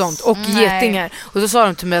mot sånt. Och getingar. Och då sa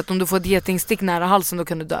de till mig att om du får ett getingstick nära halsen då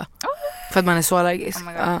kan du dö. För att man är så allergisk.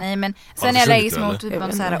 Nej, men sen är jag allergisk mot typ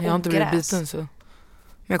någon så här ogräs. Jag har inte blivit biten så. Men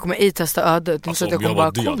jag kommer ej testa ödet. Alltså så att om jag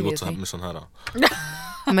var du hade gått så här med sån här.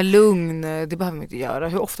 Men lugn, det behöver man inte göra.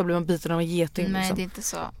 Hur ofta blir man biten av en geting? Nej, liksom? Det är inte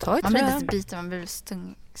så. Man blir inte biten, man blir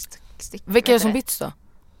stick. Vilka är det som bits då?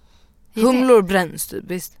 Humlor bränns typ,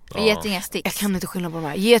 visst? Ja. Getingar sticks. Jag kan inte skilja på de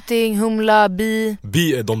här. Geting, humla, bi.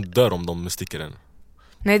 Bi är de dör om de sticker den.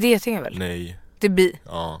 Nej, det är getingar väl? Nej. Det är bi.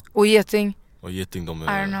 Ja. Och geting? Och geting de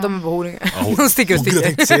är... De är behåringar. Ja, de sticker och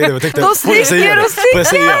sticker. Jag säga det, jag tänkte, de sticker och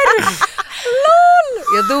sticker! LOL!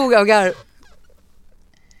 Jag dog av garv.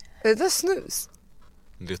 Är det snus?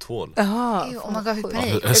 Det är ett hål. Jaha. Oh my God, hur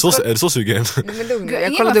panik. Är det så sugen? Nej, men lugn.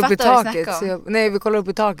 Jag kollade upp i taket. Vi kollade upp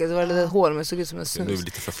i taket så var det ett hål men det såg ut som en snus. Nu är vi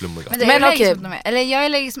lite för flummiga. Men okej. Eller jag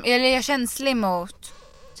är känslig mot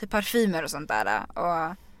typ parfymer och sånt där. Och,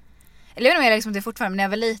 eller jag vet inte om jag liksom det fortfarande, men när jag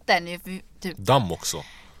var liten typ damm också.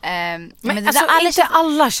 Men alltså inte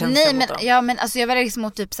alla känsliga. Nej, men ja, men alltså jag var liksom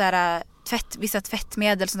mot typ så här vissa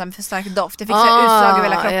tvättmedel sånt där med för stark doft. Jag fick så här utslag över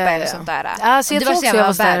hela kroppen och sånt där. Alltså jag tror också jag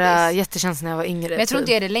var så där jättekänslig när jag var yngre. Men jag tror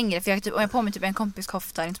inte jag är det längre för jag typ, om jag på mig typ en kompis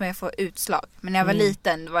kofta inte som jag får utslag. Men när jag var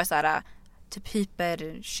liten då var det så här typ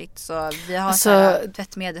hyper shit så vi har så här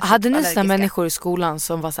tvättmedel. Hade ni såna människor i skolan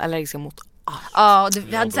som var så allergiska mot allt? Ja,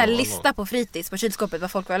 vi hade så här lista på fritids på kylskåpet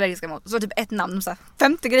vad folk var allergiska mot. Så typ ett namn, så här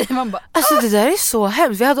 50 grejer man bara. Alltså det där är så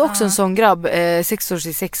hemskt. Vi hade också en sån grabb 6 års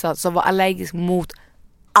i sexa som var allergisk mot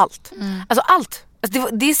allt. Alltså allt. Alltså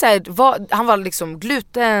det är så här, han var liksom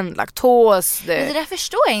gluten, laktos. Det där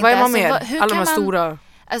förstår jag inte. Vad är man med? Alltså, alla de här stora.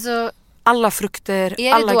 Alltså, alla frukter,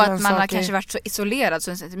 är alla det då grönsaker. att man har kanske varit så isolerad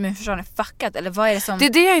så immunförsvaret är fuckat? Eller vad är det som... Det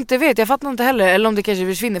är det jag inte vet, jag fattar inte heller. Eller om det kanske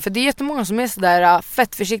försvinner. För det är jättemånga som är sådär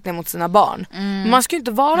fett försiktiga mot sina barn. Man ska ju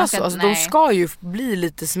inte vara så, alltså, de ska ju bli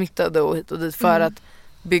lite smittade och hit och dit för att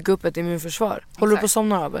bygga upp ett immunförsvar. Håller du på att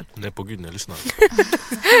somna över? Nej, på gud när jag lyssnar.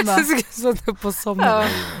 På somna.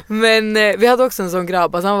 Men vi hade också en sån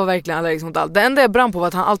grabb, alltså han var verkligen allergisk mot allt. Det enda jag brann på var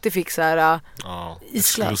att han alltid fick så här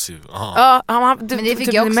isglass. Ja, men det fick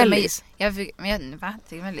typ jag också. mellis.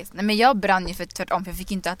 Men jag brann ju för tvärtom, för jag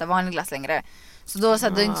fick inte äta vanlig glass längre. Så då så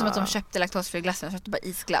det är inte som att de köpte laktosfri glass, de köpte bara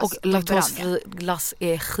isglass. Och laktosfri glass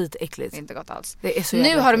är skitäckligt. Det är inte gott alls. Det är så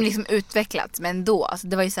nu har de liksom utvecklats, men då alltså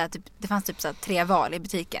det var ju så här, typ, det fanns typ så här 3 val i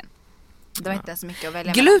butiken. Det var inte så mycket att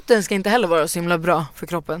välja. Gluten ska inte heller vara så himla bra för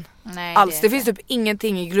kroppen. Nej, alls. Det finns typ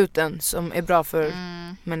ingenting i gluten som är bra för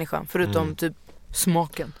människan förutom typ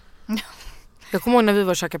smaken. Jag kommer ihåg när vi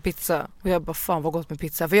var och käkade pizza och jag bara fan vad gott med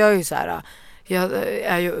pizza, för jag är ju så här. Jag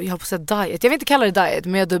har på sätt diet. Jag vill inte kalla det diet,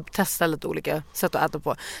 men jag testar lite olika sätt att äta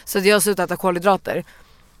på. Så att jag har slutat äta kolhydrater.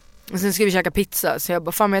 Och sen ska vi käka pizza. Så jag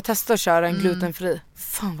bara, fan men jag testar att köra en glutenfri.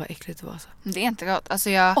 Fan vad äckligt det var så. Det är inte gott. Alltså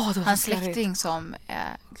jag har en släkting som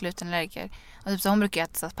är glutenallergiker. Och typ så hon brukar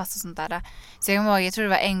äta pasta och sånt där. Så jag tror det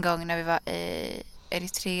var en gång när vi var i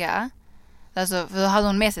Eritrea. Alltså, för då hade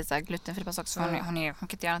hon med sig så här glutenfri pasta också. Hon kan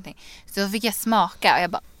inte göra någonting. Så då fick jag smaka och jag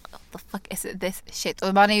bara, what the fuck is this shit?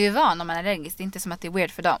 Och man är ju van om man är allergisk. Det är inte som att det är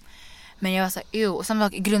weird för dem. Men jag var så här, och sen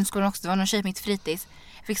var i grundskolan också. Det var någon tjej på mitt fritids.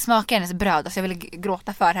 Jag fick smaka hennes bröd. Alltså jag ville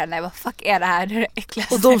gråta för henne. Jag bara, fuck är det här? Det är det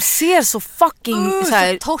äckligaste. Och de ser så fucking så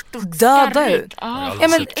här, så torrt och döda ut. Ja,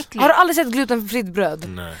 men, har du aldrig sett glutenfritt bröd?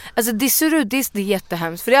 Nej. Alltså det ser ut, det är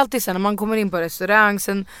jättehemskt. För det är alltid så när man kommer in på restaurang.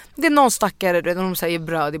 Sen, det är någon stackare när de säger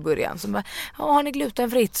bröd i början. Så bara, har ni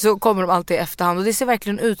glutenfritt? Så kommer de alltid i efterhand. Och det ser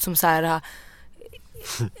verkligen ut som så här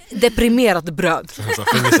deprimerat bröd.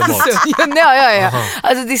 Ja.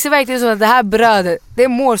 Alltså det ser verkligen ut som att det här brödet, det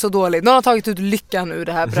mår så dåligt. Någon har tagit ut lyckan ur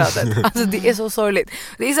det här brödet. Alltså det är så sorgligt.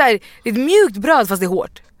 Det är så här, det är ett mjukt bröd fast det är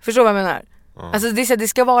hårt. Förstår vad jag menar? Alltså det är så här, det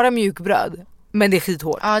ska vara mjukbröd, men det är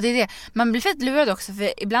skithårt. Ja, det är det. Man blir fett lurad också,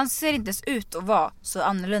 för ibland ser det inte ens ut att vara så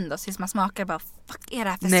annorlunda. Så man smakar bara, fuck är det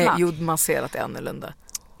här för smak? Nej, jo, man ser att det är annorlunda.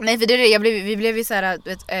 Nej, för det är det. Vi blev ju så här,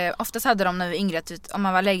 oftast hade de när vi var yngre att om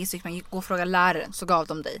man var allergisk så gick man gå och fråga läraren, så gav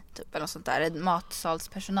de dig typ, eller något sånt där,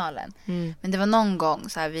 matsalspersonalen. Men det var någon gång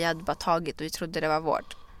så här, vi hade bara tagit och vi trodde det var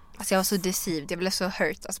vård. Alltså jag var så deceived, jag blev så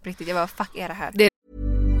hurt, alltså på riktigt. Jag var, fuck är det här?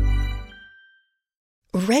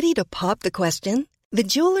 Ready to pop the question? The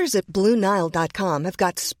jewelers at BlueNile.com have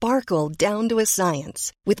got sparkle down to a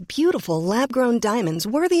science with beautiful lab-grown diamonds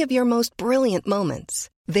worthy of your most brilliant moments.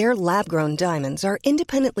 Their lab-grown diamonds are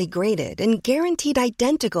independently graded and guaranteed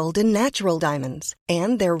identical to natural diamonds,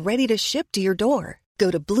 and they're ready to ship to your door. Go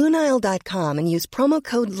to BlueNile.com and use promo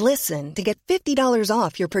code LISTEN to get $50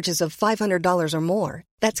 off your purchase of $500 or more.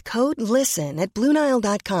 That's code LISTEN at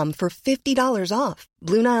BlueNile.com for $50 off.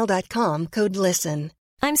 BlueNile.com, code LISTEN.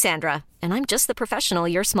 I'm Sandra, and I'm just the professional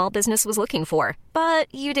your small business was looking for. But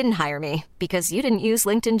you didn't hire me because you didn't use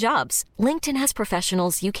LinkedIn Jobs. LinkedIn has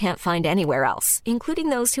professionals you can't find anywhere else,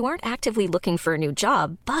 including those who aren't actively looking for a new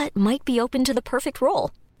job, but might be open to the perfect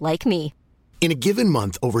role, like me. In a given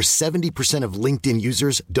month, over 70% of LinkedIn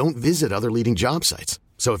users don't visit other leading job sites.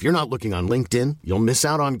 So if you're not looking on LinkedIn, you'll miss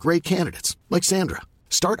out on great candidates like Sandra.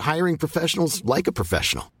 Start hiring professionals like a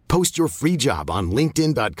professional. Post your free job on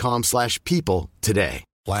linkedin.com/people today.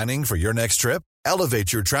 Planning for your next trip?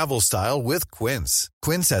 Elevate your travel style with Quince.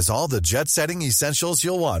 Quince has all the jet-setting essentials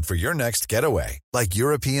you'll want for your next getaway, like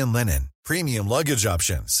European linen, premium luggage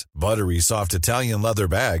options, buttery soft Italian leather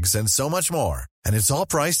bags, and so much more. And it's all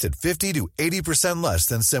priced at 50 to 80% less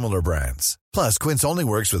than similar brands. Plus, Quince only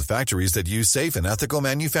works with factories that use safe and ethical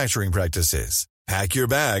manufacturing practices. Pack your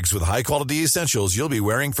bags with high-quality essentials you'll be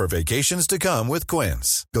wearing for vacations to come with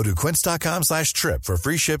Quince. Go to quince.com/trip for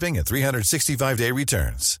free shipping and 365-day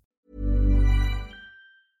returns.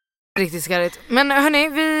 Riktigt skarrigt. Men hörni,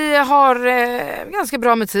 vi har ganska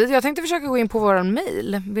bra med tid. Jag tänkte försöka gå in på våran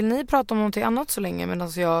mail. Vill ni prata om någonting annat så länge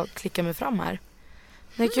medan jag klickar mig fram här?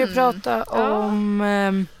 Ni kan ju prata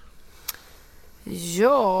om...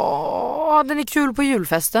 hade ni kul på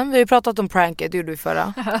julfesten? Vi har ju pratat om pranket, det gjorde vi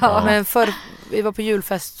förra. Men vi var på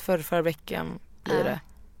julfest förra veckan blir det.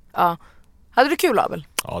 Ja. Hade du kul, Abel?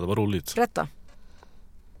 Ja, det var roligt. Berätta.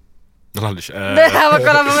 Det här var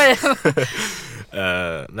kolla på mig.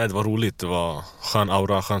 Nej, det var roligt. Det var skön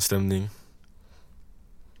aura, skön stämning.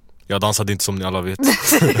 Jag dansade inte som ni alla vet.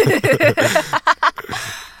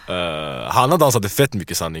 Hanna dansade fett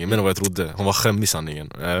mycket sanningen, men vad jag trodde. Hon var skämmig sanningen.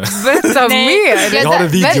 Berätta mer.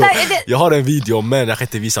 Jag har en video, men jag kan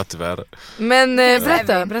inte visa tyvärr. Men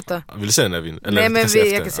berätta. Vill du se den, Evin? Nej, men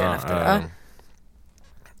jag kan se den efter.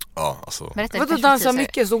 Ja, alltså. Vadå dansa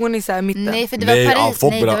mycket? Såg hon i så här mitten? Nej, för det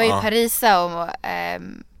var ju Parisa och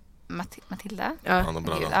Matilda. Ja,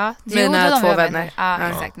 mina två vänner. Ja,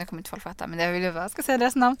 exakt. Nu kommer inte folk fatta, men jag vill ju bara ska säga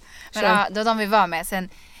deras namn. Men det var de vi var med. Sen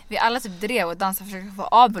vi alla typ drev och dansade, försökte få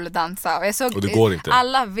Abel att dansa. Och jag såg, och det går inte.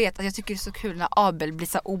 Alla vet att jag tycker det är så kul när Abel blir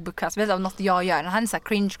så obekväm. Vet du, av något jag gör. När han är så här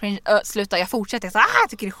cringe, sluta. Jag fortsätter. Jag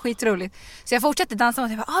tycker det är skitroligt. Så jag fortsätter dansa och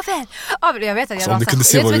jag bara, Abel. Jag vet att jag dansar. Kunde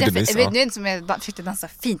se vad jag vet inte som jag försökte dansa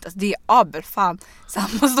fint. Alltså, det är Abel, fan. Så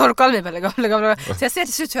han måste stå och kolla mig. Så jag ser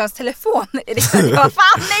till slut hur hans telefon är riktigt. Jag bara,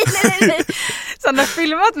 fan, nej. Så han har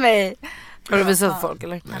filmat mig. Har du visat folk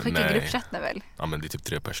eller? Han skickar gruppchatten väl? Ja, men det är typ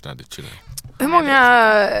 3 personer, det är chill. Hur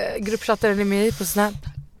många gruppchattar är ni med i på Snap?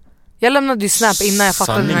 Jag lämnade ju Snap innan jag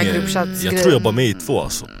fattade den här gruppchatsgrejen. Jag tror jag bara med i 2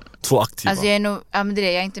 alltså. 2 aktiva. Alltså jag är nog, men det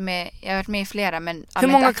är jag är inte med. Jag har varit med i flera, men hur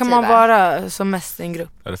många kan man vara som mest i en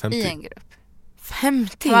grupp? Är det 50? I en grupp.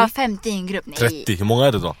 50? Kan man 50 i en grupp? Nej. 30, hur många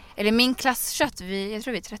är det då? Eller min klasschatt, jag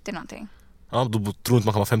tror vi är 30 någonting. Ja, då tror inte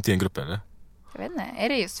man kan vara 50 i en grupp, eller? Jag vet inte, är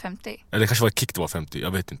det just 50? Eller det kanske var kick det var 50,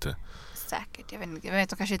 jag vet inte. Säkert, jag vet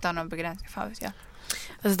de kanske inte har någon begränsning, fan vet jag.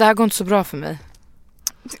 Alltså det här går inte så bra för mig.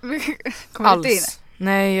 Kommer du in?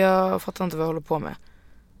 Nej, jag fattar inte vad jag håller på med.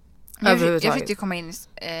 Jag fick ju komma in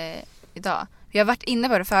idag. Vi har varit inne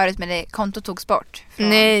på det förut, men det kontot togs bort.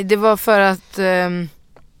 Nej, det var för att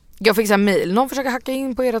jag fick så här mail. Någon försöker hacka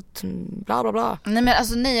in på ert bla bla bla. Nej,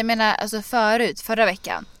 men jag menar förra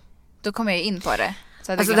veckan. Då kom jag in på det.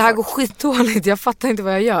 Så alltså det här går skitdåligt. Jag fattar inte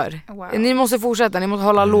vad jag gör. Wow. Ni måste fortsätta, ni måste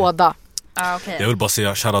hålla låda. Okay. Jag vill bara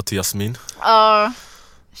säga shoutout till Jasmin.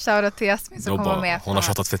 Shoutout till Jasmin som kommer med. Hon har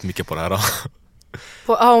shoutat fett mycket på det här.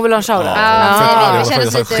 Hon vill ha en shoutout. Det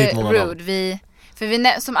kändes lite rude. För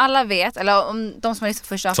vi, som alla vet, eller om de som har lyssnat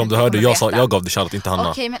första som du hörde, jag gav dig shoutout, inte Hanna.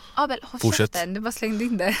 Okej, men Abel, fortsätt. Du bara slängde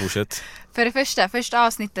in det. Fortsätt. För det första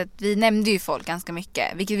avsnittet, vi nämnde ju folk ganska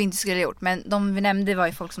mycket, vilket vi inte skulle ha gjort. Men de vi nämnde var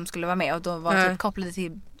ju folk som skulle vara med, och de var typ kopplade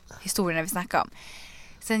till historierna vi snackade om.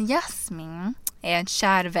 Sen Jasmin är en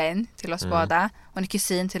kär vän till oss båda. Hon är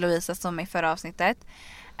kusin till Lovisa som är i förra avsnittet.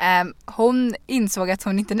 Hon insåg att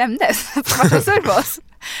hon inte nämndes. Hon var sur på oss.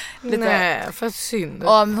 Nej, för synd.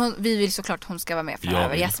 Och vi vill såklart hon ska vara med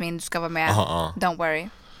framöver. Jasmin, du ska vara med. Don't worry.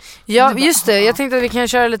 Ja, just det. Jag tänkte att vi kan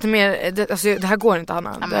köra lite mer. Det här går inte,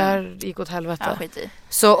 Hanna. Det här gick åt helvete. Ja, skit i.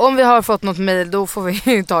 Så om vi har fått något mejl, då får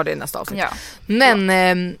vi ta det i nästa avsnitt. Ja.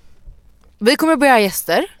 Men vi kommer börja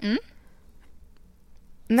gäster.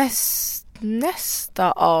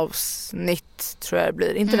 nästa avsnitt tror jag det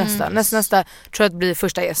blir. Inte nästa tror jag det blir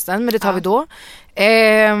första gästen, men det tar vi då.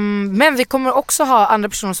 Men vi kommer också ha andra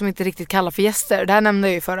personer som inte riktigt kallar för gäster. Det här nämnde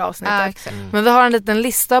jag ju i förra avsnittet. Men vi har en liten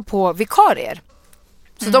lista på vikarier.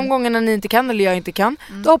 Så de gångerna ni inte kan eller jag inte kan,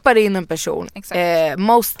 då hoppar det in en person.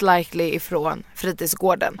 Most likely ifrån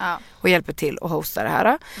fritidsgården och hjälper till att hosta det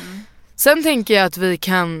här. Sen tänker jag att vi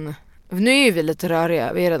kan... Nu är vi lite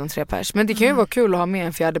röriga, vi är redan 3 pers. Men det kan ju vara kul att ha med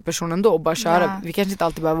en fjärde person ändå och bara köra. Vi kanske inte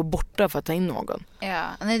alltid behöver vara borta för att ta in någon. Ja,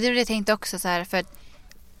 nej, det är det jag tänkte också så här, för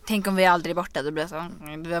tänk om vi aldrig är borta, då blir det så,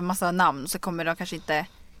 det är en massa namn, så kommer de kanske inte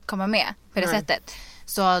komma med på det sättet.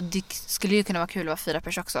 Så det skulle ju kunna vara kul att vara 4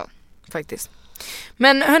 pers också. Faktiskt.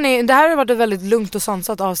 Men hörni, det här har varit ett väldigt lugnt och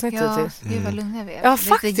sansat avsnitt. Ja, det var lugna vi är. Ja,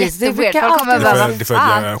 faktiskt. Det är för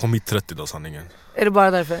att jag kom hit 30 då, sanningen. Är det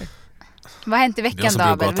bara därför? Vad har hänt i veckan då,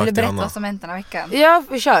 Abel? Vill du berätta vad som hänt den här veckan? Ja,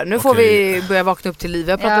 vi kör. Nu får vi börja vakna upp till liv.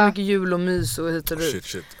 Jag pratar mycket jul och mys och hit och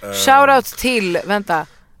dit. Shoutout till, vänta,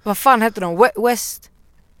 vad fan heter de? West?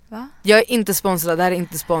 Va? Jag är inte sponsrad, det här är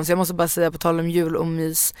inte spons. Jag måste bara säga på tal om jul och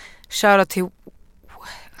mys. Shoutout till Oh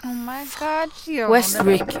my god.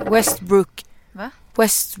 Westbrook. Va?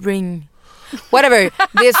 Westring. Whatever.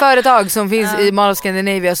 Det är ett företag som finns i Mall of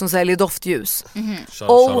Scandinavia som säljer doftljus.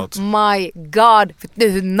 Oh my god.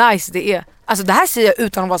 Hur nice det är. Alltså det här säger jag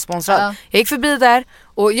utan att vara sponsrad. Jag gick förbi där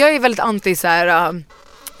och jag är väldigt anti så här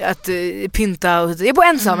att pynta. Jag är på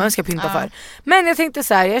ensam, jag ska pynta för. Men jag tänkte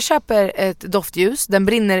så här, jag köper ett doftljus. Den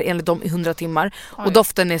brinner enligt dem i 100 timmar. Och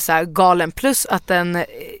doften är så här galen. Plus att den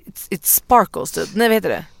it sparkles typ. Nej, vad heter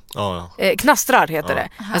det? Knastrar heter det.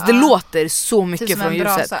 Alltså det låter så mycket från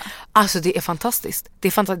ljuset. Alltså det är fantastiskt.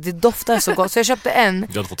 Det doftar så gott. Så jag köpte en.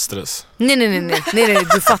 Jag hade fått stress. Nej,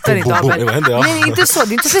 du fattar inte. Nej, inte så.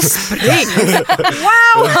 Det är inte så spring.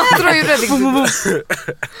 Wow! Tror ju det.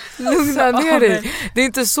 Lugna ner dig. Det är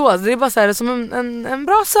inte så. Det är bara så här som en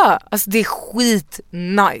brasa. Alltså det är skit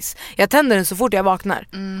nice. Jag tänder den så fort jag vaknar.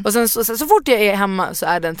 Och sen så fort jag är hemma så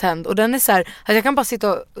är den tänd. Och den är så här, alltså jag kan bara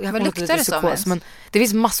sitta och vad luktar det som? Men det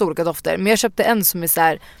finns massa olika dofter. Men jag köpte en som är så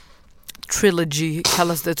här trilogy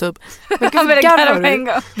kallas det typ. Det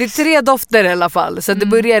är 3 dofter i alla fall. Så det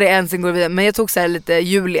börjar i en, sen går vidare. Men jag tog så här lite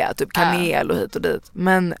Julia, typ kanel och hit och dit.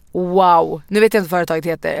 Men wow. Nu vet jag inte vad företaget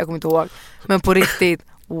heter, jag kommer inte ihåg. Men på riktigt,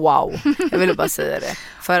 wow. Jag ville bara säga det.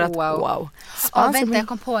 För att wow. Vänta, jag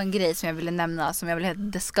kom på en grej som jag ville nämna, som jag blev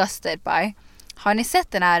helt disgusted by. Har ni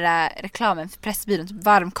sett den här reklamen för Pressbyrån, typ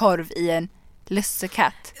varmkorv i en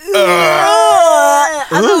lussekatt?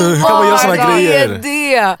 Hur kan man göra såna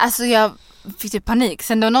grejer? Alltså jag fick typ panik.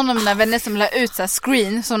 Sen då någon av mina vänner som la ut så här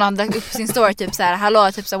screen, som hade lagt upp på sin story typ så här,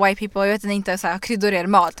 hallå, typ så här, white people, jag vet inte så här, kryddor er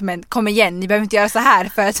mat, men kom igen, ni behöver inte göra så här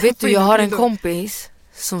för att... Vet du, jag har en kompis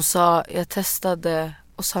som sa, jag testade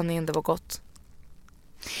och sanningen, det var gott.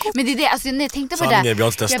 Men det är det, alltså när jag tänkte på sanningen, det,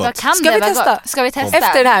 jag bara, Ska vi testa?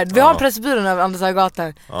 Efter det här, vi har en Pressbyrån över Andra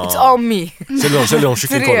gatan. It's all me. Säljer de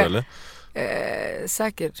kycklingkorv eller?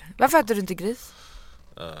 Säkert. Varför äter du inte gris?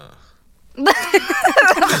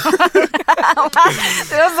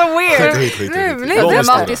 Det var så weird.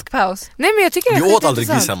 Dramatisk paus. Nej, men jag tycker vi åt aldrig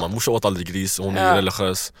gris hemma. Morsa åt aldrig gris. Hon är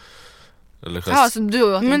religiös. Ja, så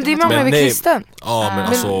du åt men det är mamma är kristen. Ja, men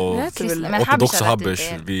alltså ortodoxa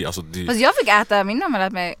habbers vi alltså det. Fast jag fick äta, min mamma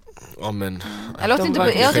lät mig. Ja, men jag låt inte på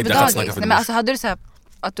dagis. Nej, men alltså hade du så här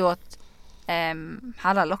att du åt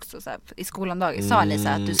halal också så här, i skolan dagis sa ni så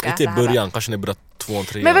att du ska äta halal. I början kanske ni börjat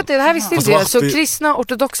 2-3. Men vet du, det här visste inte jag. Så kristna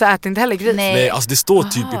ortodoxa äter inte heller gris. Nej, alltså det står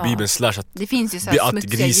typ i Bibeln slash att det finns ju så här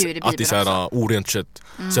smutsiga djur i Bibeln, att det är så här orent kött.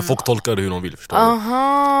 Så folk tolkar det hur de vill, förstår du?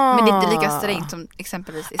 Men det är inte lika strängt som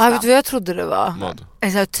exempelvis islam. Vet du vad jag trodde det var? Vad?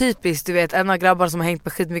 Alltså, typiskt, du vet, en av grabbar som har hängt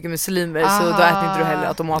med skitmycket muslimer, så då äter inte du heller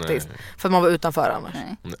automatiskt. Nej. För att man var utanför annars.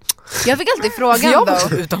 Nej. Jag fick alltid frågan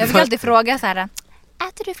jag fick alltid fråga så här: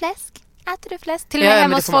 äter du fläsk? Äter du fläsk? Till och med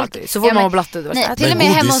hemma hos folk. Så får man vara blatte. Nej, till och med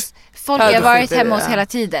hemma hos folk jag har varit hemma hos hela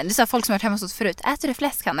tiden. Det är så folk som har varit hemma hos oss förut. Äter du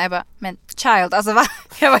fläsk, Hanna? Jag bara, men child, alltså va?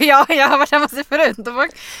 Jag bara, jag har varit hemma hos dig förut.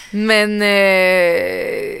 Men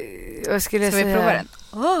vad skulle jag säga? Vi prova den?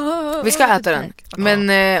 Vi ska äta den.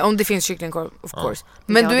 Men om det finns kycklingkorv, of course.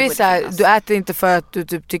 Men du är så här, du äter inte för att du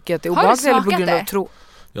typ tycker att det är obehagligt eller på grund av tro?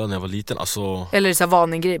 Ja, när jag var liten, alltså. Eller är det så här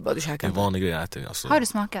vanlig grej bara du käkar? En vanlig grej jag äter, alltså. Har du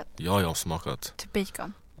smakat? Ja, jag har smakat. Typ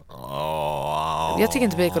bacon? Jag tycker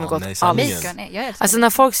inte bacon är gott alls. Alltså när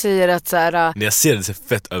folk säger att så här, när jag ser det ser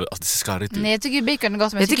fett över, alltså det ser skarrigt ut. Nej, jag tycker bacon är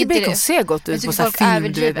gott, men jag tycker bacon ser gott ut på så här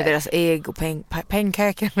film, du vet, med deras ägg och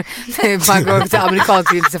pancake. Man går till amerikansk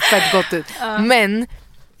film, det ser fett gott ut. Men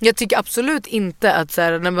Jag tycker absolut inte att så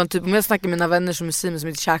här, när man typ, om jag snackar med mina vänner som muslimer som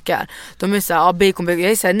inte käkar, de är såhär, bacon.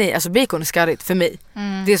 Jag säger nej, alltså bacon är skarrigt för mig.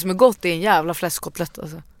 Det som är gott är en jävla fläskkotlett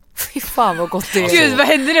alltså. Fy fan vad gott det är. Gud, vad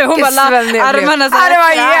hände nu? Hon bara armarna så här. Det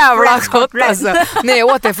var jävla gott alltså. Nej, jag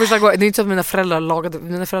åt det första gången. Det är inte så att mina föräldrar lagade.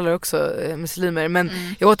 Mina föräldrar är också muslimer. Men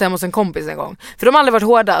jag åt det hemma hos en kompis en gång. För de har aldrig varit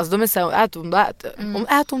hårda alltså, de är såhär, ät om du äter.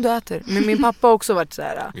 Ät om du äter. Men min pappa har också varit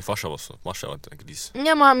såhär. Min farsa var så. Farsa var inte en gris.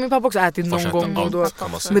 Ja, men min pappa också ätit någon gång och då.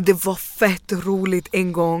 Men det var fett roligt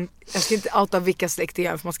en gång. Jag ska inte outa vilka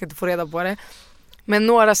släktingar för man ska inte få reda på det. Men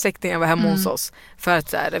några släktingar var hemma hos oss för att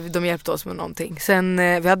så här, de hjälpte oss med någonting. Sen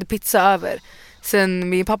vi hade pizza över. Sen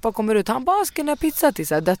min pappa kommer ut, han bara, ska ni ha pizza till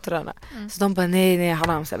så här, döttrarna? Så de bara, nej,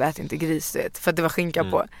 han så här, vet inte gris, vet, för att det var skinka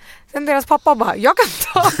på. Sen deras pappa bara, jag kan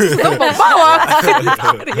ta. De bara,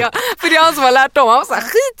 för det är han som har lärt dem. Han var så här,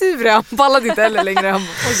 skit i det, han pallade inte heller längre. Han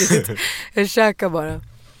bara, jag käkar bara.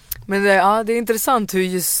 Men det är intressant hur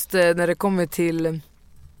just när det kommer till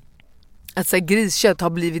att så här, griskött har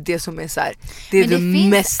blivit det som är så här, det är det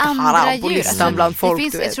mest haram på listan alltså, bland folk.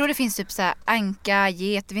 Finns, jag tror det finns typ så här, anka,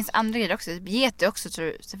 get, det finns andra grejer också. Get också tror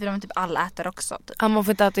jag, för de typ alla äter också. Typ. Ja, man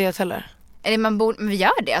får inte äta get heller. Eller men vi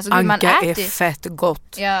gör det. Alltså, anka man är fett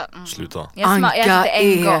gott. Ja, sluta. Jag äter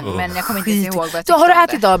en gång, men jag kommer inte ihåg vad jag tyckte. Har du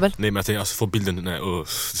ätit Abel? Nej, men jag tänkte alltså, få bilden. Nej,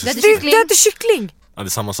 du äter kyckling. Ja, det är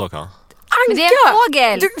samma sak här. Anka! Men det är en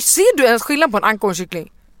fågel. Ser du ens skillnad på en anka och en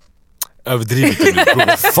kyckling? Överdrivet nu, bro.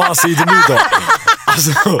 Vad fan säger du nu då?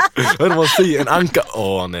 Alltså, vad är det man säger? En anka?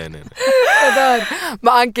 Nej.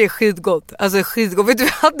 Men anka är skitgott. Alltså skitgott. Vet du, vi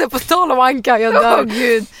hade på tal om anka.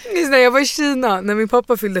 Gud. När jag var i Kina, när min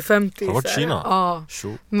pappa fyllde 50. Har du varit i Kina? Ja.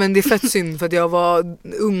 Men det är fett synd för att jag var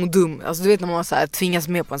ung och dum. Alltså du vet när man så här, tvingas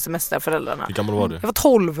med på en semester av föräldrarna. Hur gammal var du? Jag var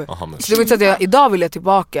 12. Aha, men. Så det var inte så att idag vill jag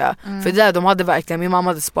tillbaka. För där de hade verkligen, min mamma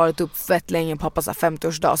hade sparat upp fett länge pappas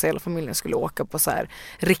 50-årsdag så hela familjen skulle åka på så här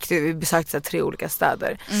riktigt, vi besökte så här 3 olika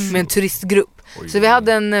städer med en turistgrupp. Så vi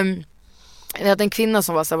hade en kvinna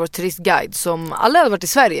som var så här, vår turistguide som aldrig hade varit i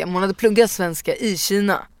Sverige, men hon hade pluggat svenska i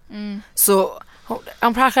Kina. Så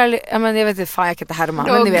han pratade, jag vet inte, fan jag kan inte härma,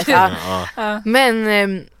 men ni vet.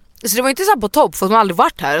 Men så det var inte så här på topp för att hon aldrig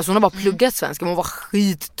varit här, så hon har bara pluggat svenska, men hon var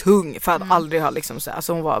skittung för att aldrig ha liksom så här,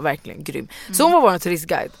 alltså hon var verkligen grym. Så hon var vår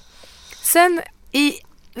turistguide. Sen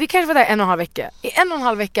vi kanske var där 1,5 vecka. I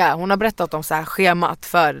 1,5 vecka hon har berättat om så här schemat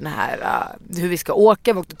för den här hur vi ska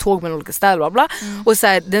åka. Vi åkte tåg med olika städer bla bla. Och så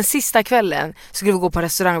här, den sista kvällen skulle vi gå på en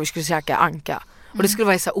restaurang och vi skulle käka anka. Och det skulle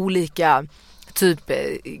vara så här olika typ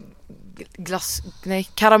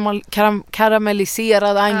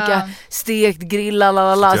karamelliserad anka, stekt, grillad,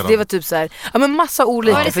 lalala. Så det var typ så här, ja men massa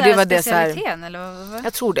olika. Var det för det var det så här, eller vad?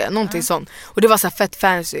 jag tror det, någonting sånt. Och det var så här fett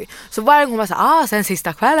fancy. Så varje gång var så här, sen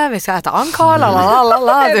sista kvällen vi ska äta anka,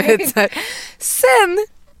 lalala, du vet så här. Sen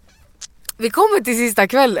vi kommer till sista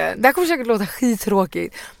kvällen. Det här kommer säkert låta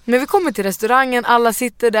skittråkigt. Men vi kommer till restaurangen, alla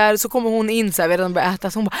sitter där. Så kommer hon in så här, vi redan börjat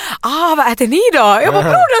äta. Så hon bara, vad äter ni då? Jag bara,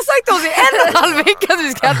 bror du har sagt till oss i 1,5 vecka att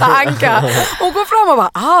vi ska äta anka. Hon går fram och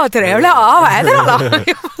bara, trevligt, vad äter alla?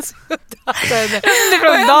 Jag bara, det är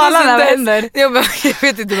från Dalarna vänder. Jag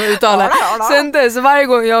vet inte vad jag uttalar. Sen dess, så varje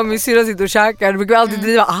gång jag och min syra sitter och käkar, då brukar vi alltid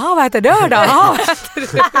driva, vad äter du då?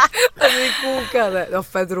 Vi kokade. Det var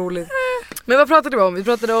fett roligt. Men vad pratade vi om? Vi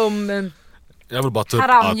pratade om jag vill bara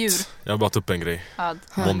ta upp en grej.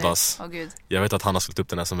 Måndags. Jag vet att Hanna skulle ta upp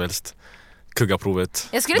den här som helst. Kuggaprovet.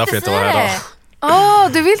 Jag skulle inte säga det.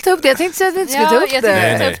 Du vill ta upp det. Jag tänkte säga att du inte skulle ta upp det. Jag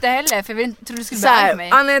tänkte inte ta upp det heller, för jag trodde du skulle börja mig.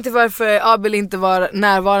 Anledningen till varför Abel inte var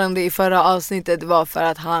närvarande i förra avsnittet var för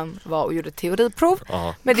att han var och gjorde teoriprov.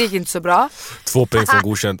 Men det gick inte så bra. 2 poäng från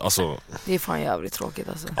godkänt. Alltså, det är fan jävligt tråkigt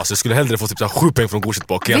alltså. Jag skulle hellre få typ 7 poäng från godkänt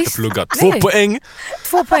bak. Jag har inte pluggat. 2 poäng.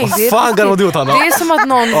 2 poäng. Vad fan garvar du åt Hanna? Det är som att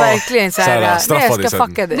någon verkligen såhär, jag ska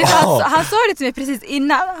fucka dig. Han sa det till mig precis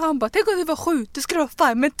innan. Han bara, tänk om det var 7. Det skulle vara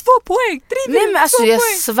 5, men 2 poäng. Nej men alltså jag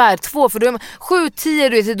svär 2. För 7-10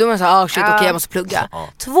 du vet. Då är man såhär, shit okej, jag måste plugga.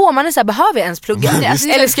 2, man är såhär, behöver jag ens plugga?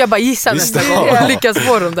 Eller ska jag bara gissa nästan? Jag lyckas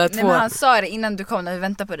få de där 2. Nej, men han sa det innan du kom, när vi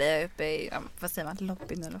väntar på dig uppe i, vad säger man,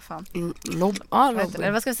 lobbyn eller vad fan? Lobbyn.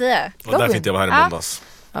 Eller vad ska jag säga? Och därför inte jag var här i måndags.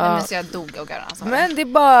 Men så jag dog och garna. Men det är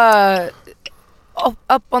bara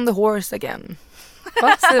up on the horse again.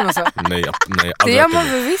 Vad säger man så? Nej. Det gör man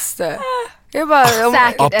väl visst det. Jag bara,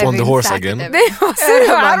 up on the horse again. Nej, vad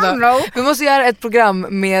säger man då? Vi måste göra ett program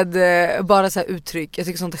med bara så här uttryck. Jag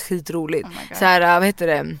tycker sånt är skitroligt. Så här, vad heter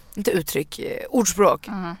det? Inte uttryck, ordspråk.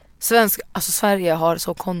 Svenska, alltså Sverige har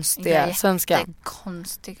så konstiga svenska.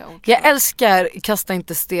 Konstiga ordspråk. Jag älskar kasta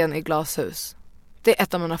inte sten i glashus. Det är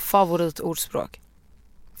ett av mina favoritordspråk.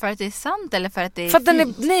 För att det är sant eller för att det är för att den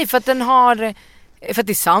är, nej, för att den har, för att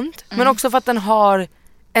det är sant, men också för att den har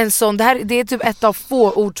en sån, det är typ ett av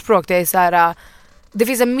få ordspråk där det är så här, det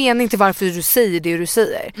finns en mening till varför du säger det du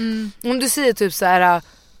säger. Om du säger typ så här,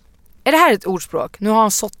 är det här ett ordspråk? Nu har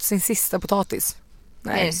han sått sin sista potatis.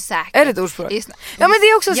 Nej. Är det ett ordspråk? Ja, men det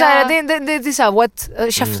är också så här, det är så här, what,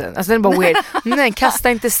 käften, alltså det är bara weird. Nej,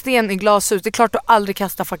 kasta inte sten i glashus. Det är klart du aldrig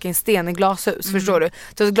kastar fucking sten i glashus, förstår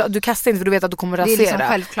du? Du kastar inte för du vet att du kommer rasera. Det är liksom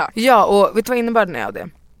självklart. Ja, och vet du vad innebörden av det?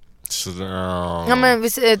 Ja, men vi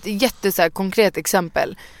ser ett jätte så här, konkret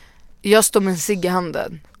exempel. Jag står med en cigg i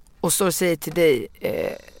handen och står och säger till dig,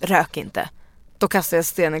 rök inte. Då kastar jag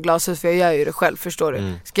sten i glashus, för jag gör ju det själv, förstår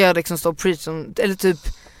du? Ska jag liksom stå och preach om, eller typ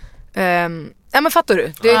ja, men fattar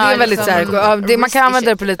du? Det är väldigt liksom, så här, man kan använda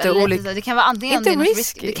det på lite olika. Det kan vara antingen inte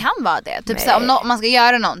risky. Det kan vara det. Typ så här, om man ska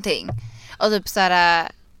göra någonting och typ så här,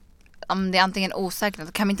 om det är antingen osäkert,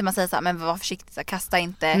 så kan inte man säga så här, men var försiktig, så här, kasta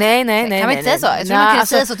inte. Nej. Kan man inte säga så? Jag tror man kan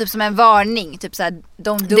säga så typ som en varning, typ så här,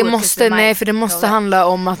 don't do det it. Måste, nej, för det måste handla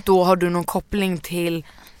om att då har du någon koppling till.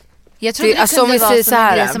 Jag tror det alltså, kunde vara som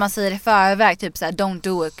en grej som man säger i förväg, typ så här, don't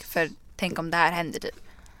do it, för tänk om det här händer typ.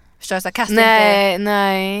 Förstår du, så kasta inte.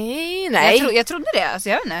 Nej. Jag trodde det, alltså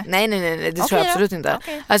jag vet inte. Nej, det tror jag absolut inte.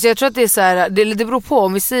 Okay. Alltså jag tror att det är så här, det beror på,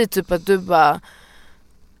 om vi säger typ att du bara,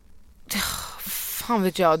 fan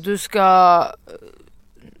vet jag, du ska,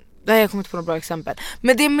 nej jag kommer inte på något bra exempel.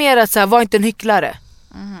 Men det är mer att så här, var inte en hycklare.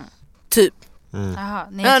 Typ. Jaha,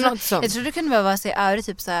 nej, jag tror det kunde vara så övrigt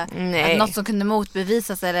typ så här, att något som kunde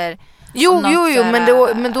motbevisas eller. Jo,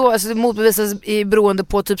 men då alltså motbevisas i beroende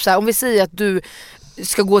på typ så här, om vi säger att du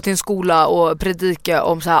ska gå till en skola och predika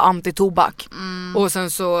om så här antitobak och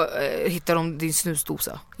sen så hittar de din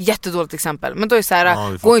snusdosa. Jättedåligt exempel. Men då är det så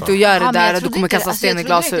här, gå inte och gör det där att du kommer kasta sten i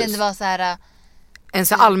glashus. Det var så här, en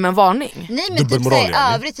så allmän varning. Nej, men typ så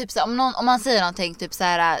här, övrigt typ så här, om man säger någonting typ så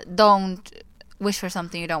här, don't wish for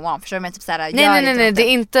something you don't want. Förstår du? Men typ så här, nej, det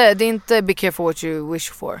är inte be careful what you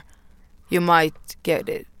wish for. You might get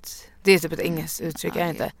it. Det är typ ett engelskt uttryck, är det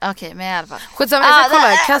inte? Okej, men i alla fall. Skitsamma, jag ska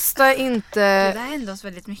kolla. Kasta inte det där händer oss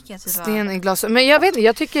väldigt mycket. Typ sten i glas. Men jag vet inte,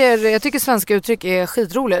 jag tycker svenska uttryck är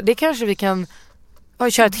skitroliga. Det kanske vi kan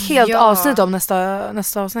köra ett helt avsnitt om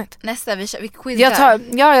nästa avsnitt. Vi quizar.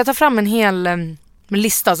 Jag tar fram en hel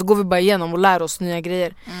lista, så går vi bara igenom och lär oss nya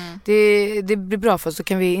grejer. Det blir bra, för så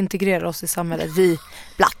kan vi integrera oss i samhället. Vi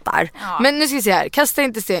blattar. Ja. Men nu ska vi se här. Kasta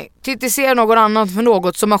inte sten. Kritisera någon annan för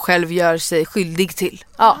något som man själv gör sig skyldig till.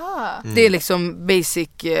 Ja. Det är liksom basic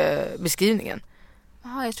beskrivningen.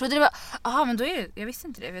 Jag trodde det var. Men då är det, jag visste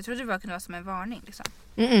inte det. Jag trodde det var kunde vara som en varning liksom.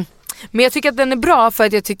 Men jag tycker att den är bra, för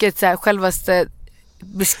att jag tycker att så här, självaste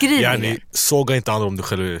beskrivningen. Ni sågar inte andra om du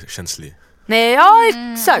själv är känslig. Nej, ja,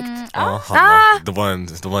 exakt. Det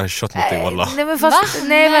var en shot mot dig, wallah. Nej,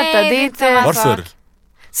 vänta, det är inte. Varför?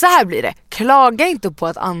 Så här blir det. Klaga inte på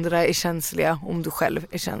att andra är känsliga om du själv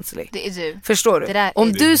är känslig. Det är du. Förstår du?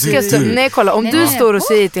 Om du ska om du står och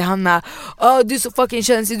säger till Hanna, du är så fucking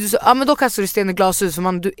känslig, men då kastar du sten i glashus,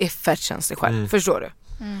 för du är fett känslig själv. Förstår du?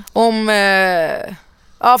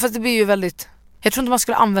 Fast det blir ju väldigt, jag tror inte man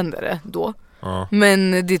skulle använda det då.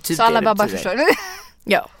 Men det är typ så alla bara förstår det.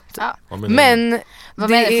 Ja. Men vad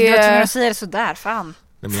menar du? Du var tvungen att säga det sådär, fan.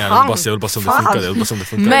 Nej, men jag vill bara som det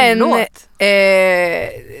funkar. Men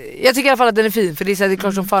jag tycker i alla fall att den är fin, för det är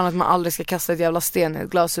klart som fan att man aldrig ska kasta ett jävla sten i ett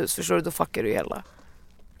glashus, förstår du? Då fuckar du hela.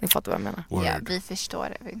 Ni fattar vad jag menar. Ja, vi förstår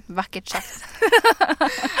det. Vackert sagt.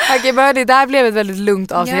 Okej, det här blev ett väldigt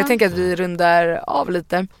lugnt avsnitt. Jag tänker att vi rundar av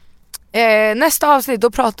lite. Nästa avsnitt,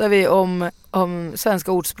 då pratar vi om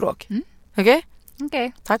svenska ordspråk. Okej?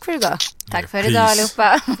 Okej. Tack för idag. Tack för idag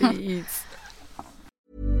allihopa.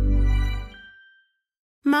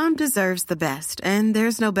 Mom deserves the best, and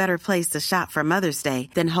there's no better place to shop for Mother's Day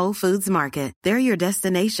than Whole Foods Market. They're your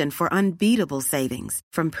destination for unbeatable savings,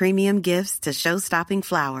 from premium gifts to show-stopping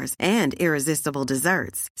flowers and irresistible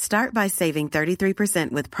desserts. Start by saving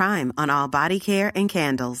 33% with Prime on all body care and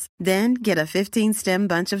candles. Then get a 15-stem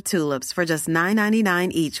bunch of tulips for just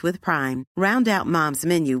 $9.99 each with Prime. Round out Mom's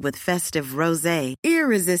menu with festive rosé,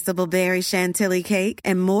 irresistible berry chantilly cake,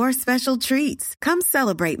 and more special treats. Come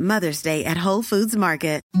celebrate Mother's Day at Whole Foods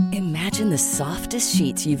Market. Imagine the softest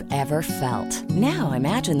sheets you've ever felt. Now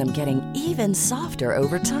imagine them getting even softer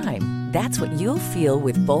over time. That's what you'll feel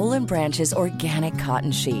with Boll & Branch's organic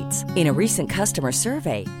cotton sheets. In a recent customer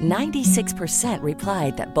survey, 96%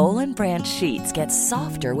 replied that Boll & Branch sheets get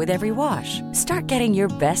softer with every wash. Start getting your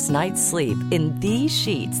best night's sleep in these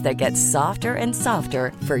sheets that get softer and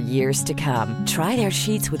softer for years to come. Try their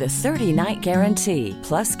sheets with a 30-night guarantee.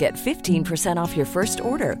 Plus, get 15% off your first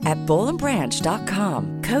order at bollandbranch.com.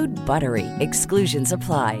 Code BUTTERY. Exclusions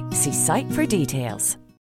apply. See site for details.